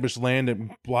have established land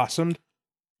and blossomed,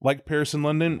 like Paris and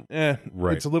London,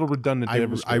 right. It's a little redundant.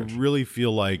 I really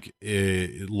feel like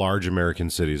large American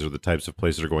cities are the types of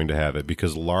places that are going to have it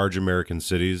because large American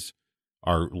cities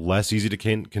are less easy to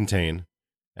contain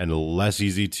and less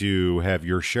easy to have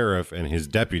your sheriff and his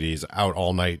deputies out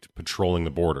all night patrolling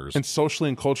the borders. And socially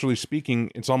and culturally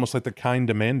speaking, it's almost like the kind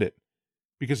demand it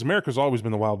because America's always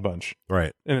been the wild bunch.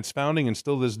 Right. And its founding and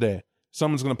still this day.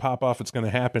 Someone's going to pop off. It's going to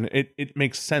happen. It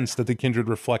makes sense that the kindred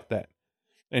reflect that.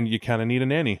 And you kind of need a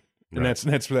nanny. And right.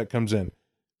 that's where that comes in.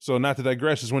 So not to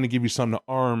digress, is when to give you something to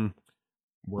arm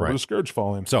where the Scourge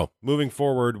fall in. So moving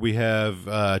forward, we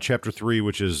have chapter 3,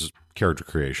 which is character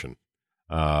creation.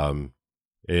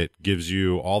 It gives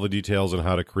you all the details on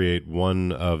how to create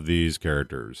one of these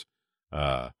characters. We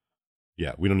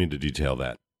don't need to detail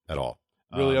that at all.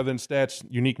 Really, other than stats,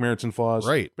 unique merits and flaws.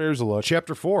 Right. Bears a look.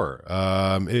 Chapter 4,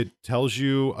 it tells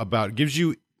you gives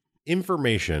you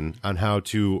information on how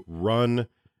to run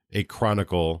a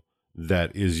chronicle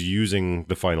that is using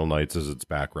the Final Nights as its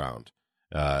background.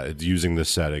 It's using this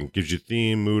setting, gives you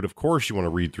theme, mood. Of course, you want to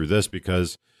read through this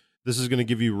because this is going to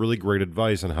give you really great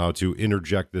advice on how to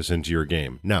interject this into your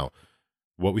game. Now,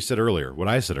 what I said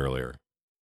earlier,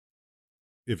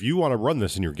 if you want to run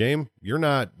this in your game, you're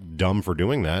not dumb for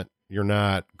doing that. You're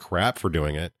not crap for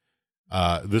doing it.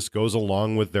 This goes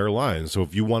along with their lines. So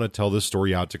if you want to tell this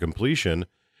story out to completion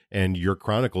and your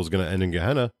chronicle is going to end in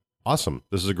Gehenna, awesome.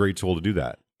 This is a great tool to do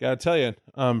that. Gotta tell you,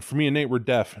 for me and Nate, we're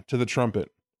deaf to the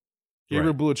trumpet.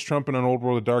 Gabriel blew its trumpet on Old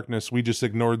World of Darkness. We just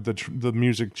ignored the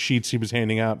music sheets he was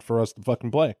handing out for us to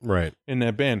fucking play. Right. In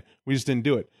that band. We just didn't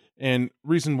do it. And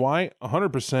reason why,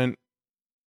 100%,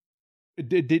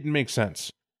 it didn't make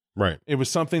sense. Right. It was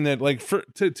something that, like,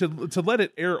 to let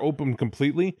it air open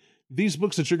completely, these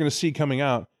books that you're going to see coming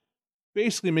out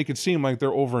basically make it seem like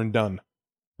they're over and done.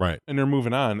 Right. And they're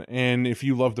moving on. And if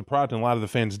you loved the product, and a lot of the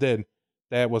fans did,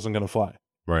 that wasn't going to fly.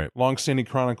 Right. Long-standing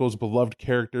chronicles, beloved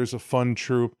characters, a fun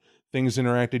troupe, things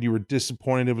interacted, you were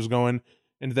disappointed it was going,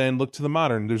 and then look to the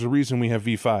modern. There's a reason we have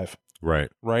V5. Right.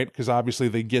 Right? Because obviously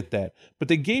they get that. But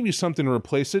they gave you something to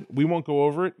replace it. We won't go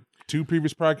over it. 2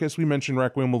 previous podcasts, we mentioned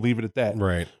Requiem. We'll leave it at that.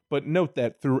 Right. But note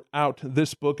that throughout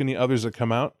this book and the others that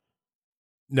come out.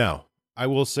 Now, I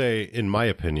will say, in my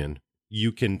opinion,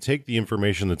 you can take the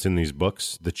information that's in these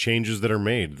books, the changes that are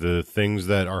made, the things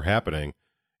that are happening,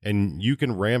 and you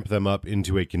can ramp them up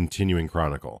into a continuing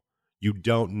chronicle. You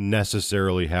don't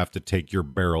necessarily have to take your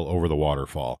barrel over the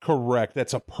waterfall. Correct.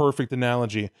 That's a perfect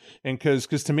analogy. And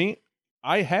because to me,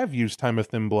 I have used Time of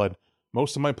Thin Blood.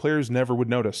 Most of my players never would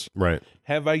notice. Right.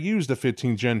 Have I used a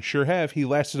 15th gen? Sure have. He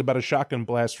lasted about a shotgun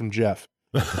blast from Jeff.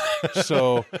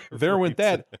 So there went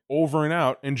that over and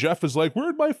out. And Jeff is like,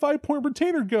 where'd my 5-point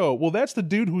retainer go? Well, that's the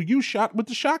dude who you shot with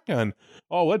the shotgun.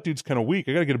 Oh, that dude's kind of weak.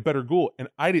 I got to get a better ghoul. And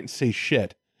I didn't say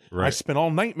shit. Right. I spent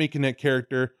all night making that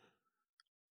character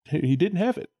he didn't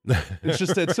have it. It's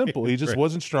just that simple. He just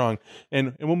wasn't strong.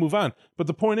 And we'll move on. But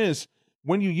the point is,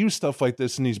 when you use stuff like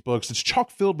this in these books, it's chock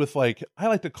filled with, like, I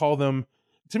like to call them,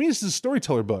 to me, this is a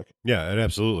storyteller book. Yeah, it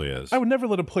absolutely is. I would never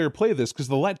let a player play this because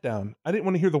the letdown. I didn't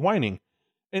want to hear the whining.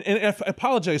 And I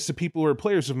apologize to people who are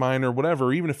players of mine or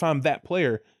whatever, even if I'm that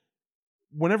player.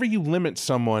 Whenever you limit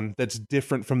someone that's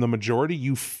different from the majority,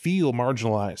 you feel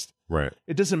marginalized. Right.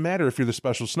 It doesn't matter if you're the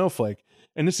special snowflake.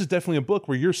 And this is definitely a book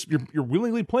where you're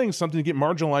willingly playing something to get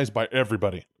marginalized by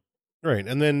everybody. Right.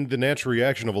 And then the natural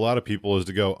reaction of a lot of people is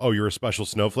to go, oh, you're a special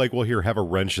snowflake? Well, here, have a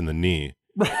wrench in the knee.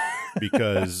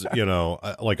 Because, you know,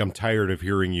 like, I'm tired of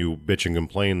hearing you bitch and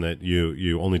complain that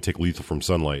you only take lethal from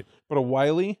sunlight. But a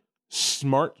wily,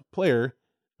 smart player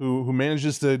who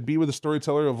manages to be with a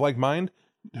storyteller of like mind,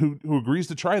 who agrees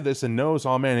to try this and knows,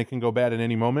 oh man, it can go bad at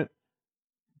any moment.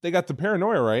 They got the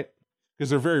paranoia right, because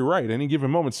they're very right. Any given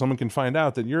moment, someone can find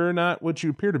out that you're not what you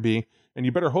appear to be, and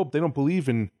you better hope they don't believe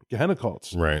in Gehenna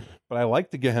cults. Right. But I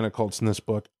like the Gehenna cults in this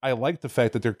book. I like the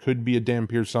fact that there could be a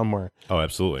Dhampir somewhere. Oh,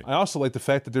 absolutely. I also like the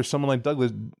fact that there's someone like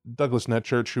Douglas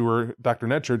Netchurch, or Dr.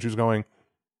 Netchurch, who's going,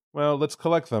 well, let's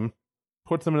collect them,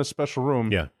 put them in a special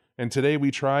room. Yeah. And today we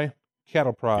try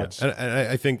cattle prods. Yeah. And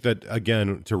I think that,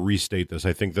 again, to restate this,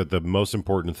 I think that the most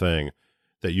important thing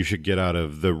that you should get out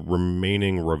of the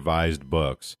remaining revised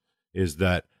books is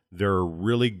that there are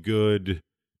really good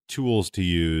tools to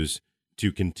use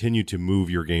to continue to move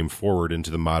your game forward into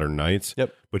the modern nights.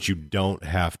 Yep. But you don't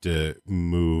have to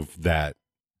move that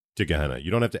to Gehenna.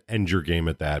 You don't have to end your game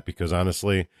at that, because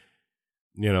honestly,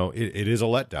 you know, it is a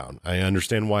letdown. I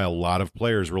understand why a lot of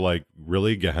players were like,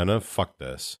 really, Gehenna? Fuck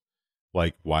this.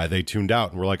 Like, why they tuned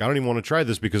out. And we're like, I don't even want to try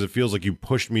this because it feels like you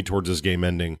pushed me towards this game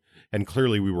ending. And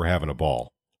clearly we were having a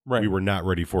ball. Right. We were not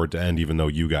ready for it to end, even though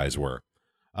you guys were.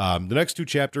 The next two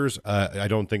chapters, I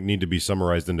don't think need to be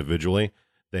summarized individually.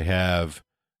 They have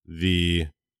the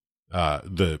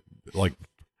like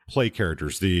play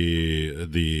characters,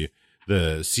 the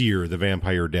seer, the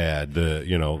vampire dad, the,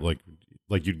 you know,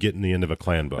 like you'd get in the end of a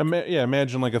clan book.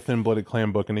 Imagine like a thin-blooded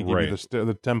clan book, and they give Right. you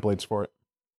the templates for it.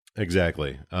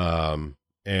 Exactly. And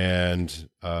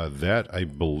that, I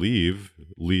believe,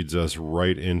 leads us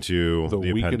right into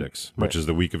the appendix, which is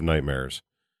the Week of Nightmares.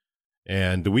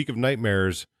 And the Week of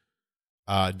Nightmares,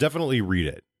 definitely read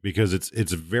it, because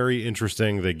it's very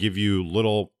interesting. They give you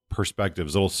little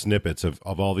perspectives, little snippets of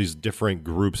all these different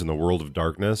groups in the world of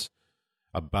darkness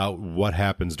about what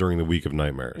happens during the Week of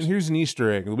Nightmares. And here's an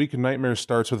Easter egg. The Week of Nightmares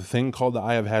starts with a thing called the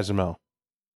Eye of Hazamel.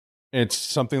 It's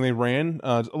something they ran.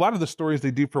 A lot of the stories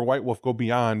they do for White Wolf go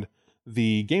beyond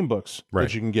the game books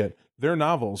that you can get. Their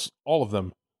novels, all of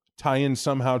them, tie in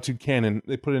somehow to canon.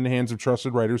 They put it in the hands of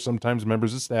trusted writers, sometimes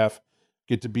members of staff,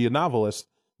 get to be a novelist.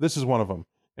 This is one of them.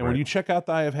 And when you check out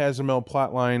the Eye of Hazamel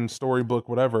plotline, storybook,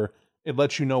 whatever, it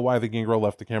lets you know why the Gangrel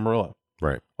left the Camarilla.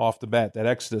 Right. Off the bat, that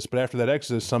exodus. But after that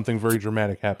exodus, something very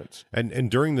dramatic happens.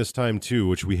 And during this time, too,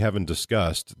 which we haven't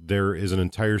discussed, there is an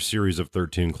entire series of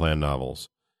 13 clan novels.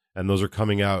 And those are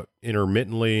coming out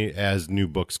intermittently as new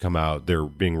books come out. They're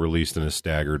being released in a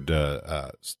staggered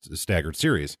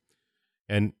series.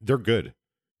 And they're good.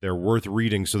 They're worth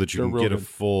reading so that you can get a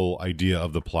full idea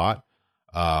of the plot.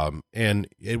 And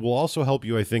it will also help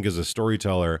you, I think, as a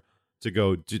storyteller to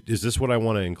go, is this what I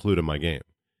want to include in my game?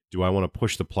 Do I want to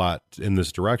push the plot in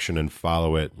this direction and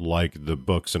follow it like the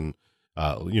books and,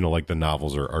 like the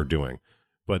novels are doing?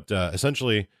 But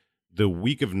essentially, the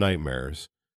Week of Nightmares,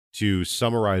 to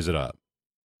summarize it up,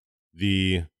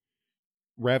 the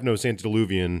Ravnos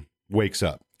Antediluvian wakes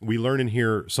up. We learn in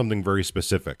here something very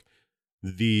specific.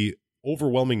 The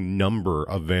overwhelming number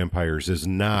of vampires is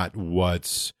not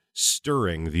what's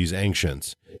stirring these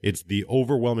ancients. It's the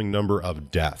overwhelming number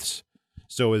of deaths.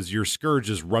 So as your Scourge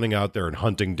is running out there and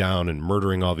hunting down and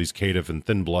murdering all these caitiff and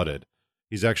thin-blooded,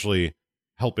 he's actually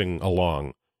helping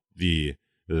along the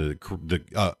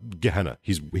Gehenna.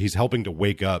 He's helping to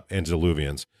wake up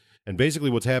Antediluvians. And basically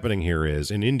what's happening here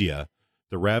is, in India,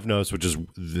 the Ravnos, which is,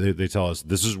 they tell us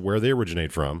this is where they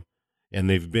originate from, and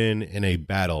they've been in a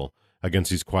battle against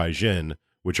these Kuai-Jin,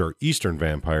 which are Eastern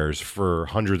vampires, for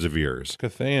hundreds of years.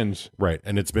 Cathans. Right.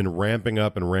 And it's been ramping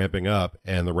up, and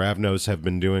the Ravnos have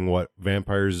been doing what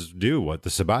vampires do, what the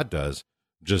Sabbat does.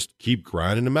 Just keep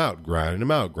grinding them out.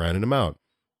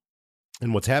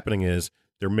 And what's happening is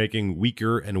they're making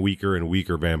weaker and weaker and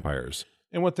weaker vampires.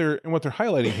 And what they're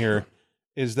highlighting here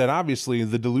is that obviously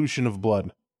the dilution of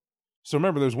blood. So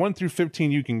remember, there's 1 through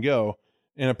 15 you can go,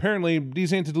 and apparently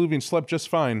these antediluvians slept just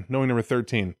fine, knowing there were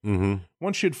 13. Mm-hmm.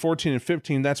 Once you had 14 and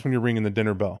 15, that's when you're ringing the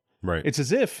dinner bell. Right. It's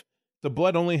as if the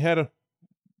blood only had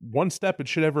one step it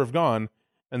should ever have gone,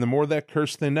 and the more that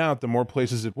curse thinned out, the more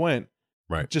places it went.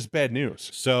 Right. Just bad news.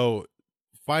 So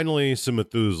finally, some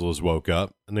Methuselahs woke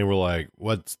up and they were like,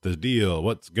 what's the deal?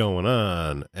 What's going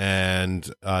on?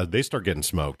 And they start getting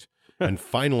smoked. And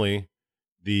finally,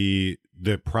 the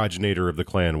progenitor of the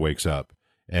clan wakes up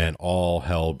and all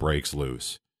hell breaks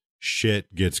loose.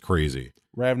 Shit gets crazy.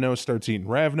 Ravnos starts eating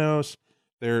Ravnos.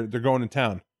 They're going to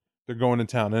town. They're going to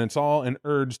town. And it's all an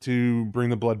urge to bring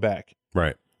the blood back.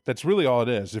 Right. That's really all it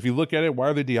is. If you look at it, why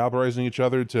are they diabolizing each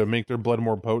other to make their blood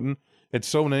more potent? It's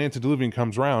so when an antediluvian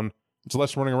comes around, it's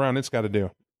less running around it's got to do.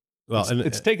 Well,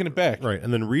 It's taking it back. Right.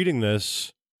 And then reading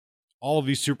this, all of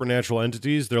these supernatural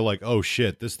entities, they're like, oh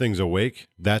shit, this thing's awake.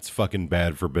 That's fucking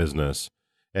bad for business.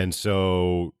 And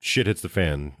so shit hits the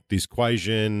fan. These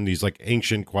Quaisian, these like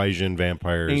ancient Quaisian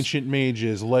vampires. Ancient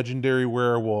mages, legendary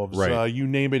werewolves, Right. You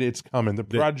name it, it's coming. The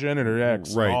progenitor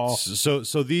X. Right. all- So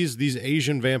these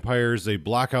Asian vampires, they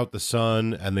block out the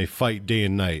sun and they fight day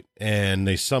and night. And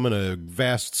they summon a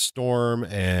vast storm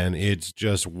and it's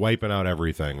just wiping out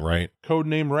everything, right?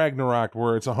 Codename Ragnarok,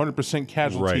 where it's 100%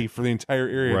 casualty Right. for the entire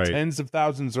area. Right. Tens of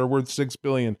thousands are worth $6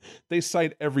 billion. They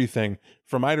cite everything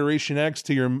from Iteration X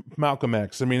to your Malcolm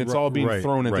X. I mean, it's all being Right,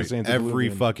 thrown at right. this antediluvian. Every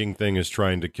fucking thing is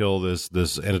trying to kill this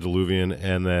antediluvian,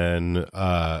 and then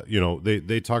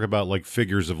they talk about like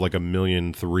figures of like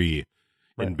 1,000,003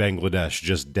 in Bangladesh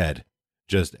just dead.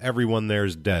 Just everyone there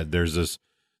is dead. There's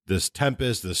this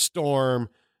tempest, this storm.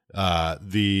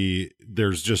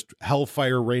 There's just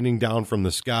hellfire raining down from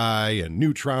the sky and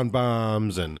neutron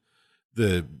bombs and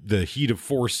the heat of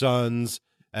 4 suns.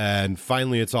 And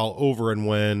finally, it's all over. And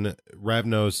when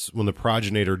the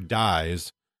progenitor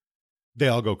dies, they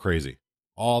all go crazy.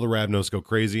 All the Ravnos go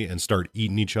crazy and start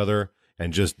eating each other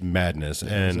and just madness.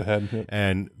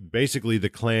 And basically, the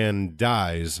clan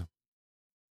dies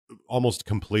almost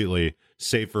completely,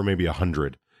 save for maybe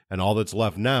 100. And all that's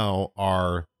left now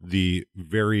are the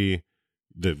very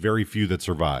few that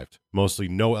survived. Mostly,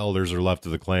 no elders are left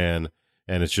of the clan,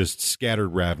 and it's just scattered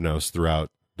Ravnos throughout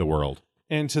the world.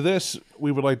 And to this, we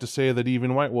would like to say that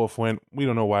even White Wolf went, we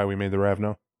don't know why we made the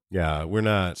Ravno, Yeah, we're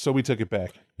not. so we took it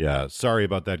back. Yeah, sorry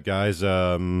about that, guys.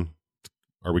 Are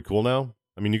we cool now?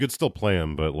 I mean, you could still play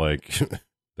them, but like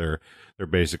they're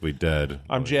basically dead.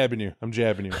 I'm jabbing you.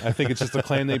 I think it's just the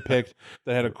clan they picked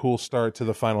that had a cool start to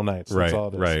the final nights. That's all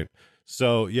it is. Right.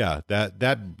 So yeah,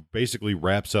 that basically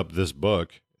wraps up this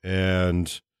book,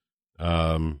 and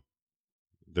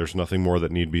there's nothing more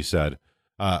that need be said.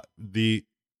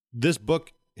 This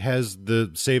book has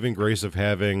the saving grace of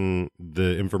having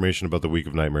the information about the Week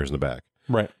of Nightmares in the back.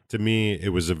 Right. To me, it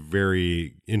was a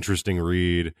very interesting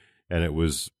read, and it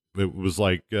was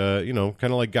like kind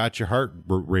of like got your heart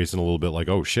racing a little bit. Like,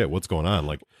 oh shit, what's going on?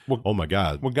 Like, oh my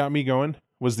god. What got me going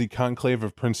was the Conclave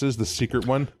of Princes, the secret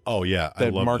one. Oh yeah, I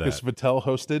that love Marcus that. Vattel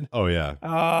hosted. Oh yeah.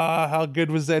 How good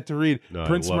was that to read? No,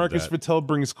 Prince I love Marcus that. Vattel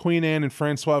brings Queen Anne and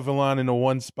Francois Villon into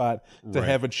one spot to Right.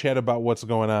 have a chat about what's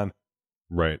going on.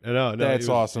 Right. No, That's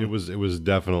awesome. It was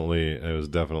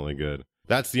definitely good.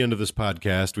 That's the end of this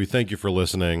podcast. We thank you for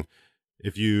listening.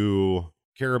 If you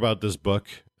care about this book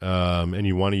and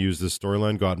you want to use this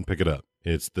storyline, go out and pick it up.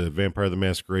 It's the Vampire the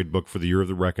Masquerade book for the Year of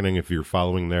the Reckoning. If you're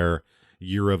following their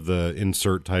year of the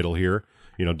insert title here,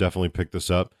 definitely pick this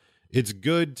up. It's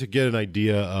good to get an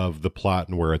idea of the plot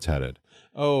and where it's headed.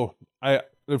 Oh,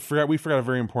 we forgot a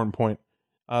very important point.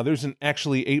 There's an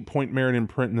actually 8-point merit in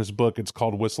print in this book. It's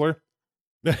called Whistler.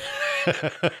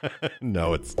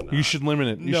 No, it's not. You should limit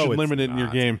it. You No, should it's limit it in your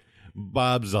not. game.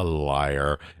 Bob's a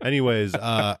liar. Anyways,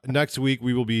 next week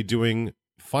we will be doing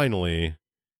finally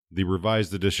the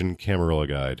revised edition Camarilla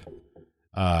guide.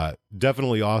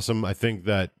 Definitely awesome. I think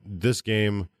that this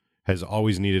game has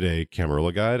always needed a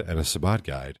Camarilla guide and a Sabbat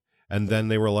guide. And then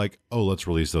they were like, oh, let's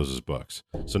release those as books.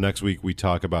 So next week we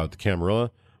talk about the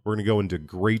Camarilla. We're going to go into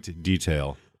great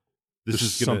detail.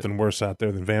 There's something worse out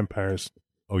there than vampires.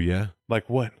 Oh, yeah? Like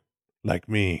what? Like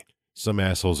me. Some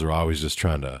assholes are always just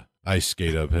trying to ice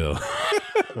skate uphill.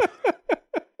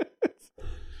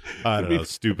 I don't know.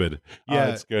 Stupid. Yeah,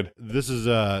 it's good. This is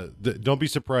don't be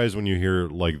surprised when you hear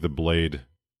like the Blade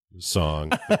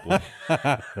song at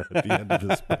the end of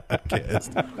this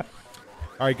podcast.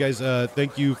 All right, guys,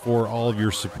 thank you for all of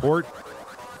your support.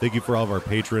 Thank you for all of our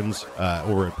patrons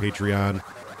over at Patreon.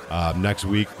 Next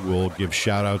week we'll give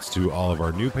shout outs to all of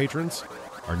our new patrons,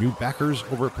 our new backers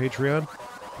over at Patreon.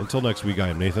 Until next week, I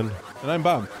am Nathan. And I'm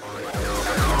Bob.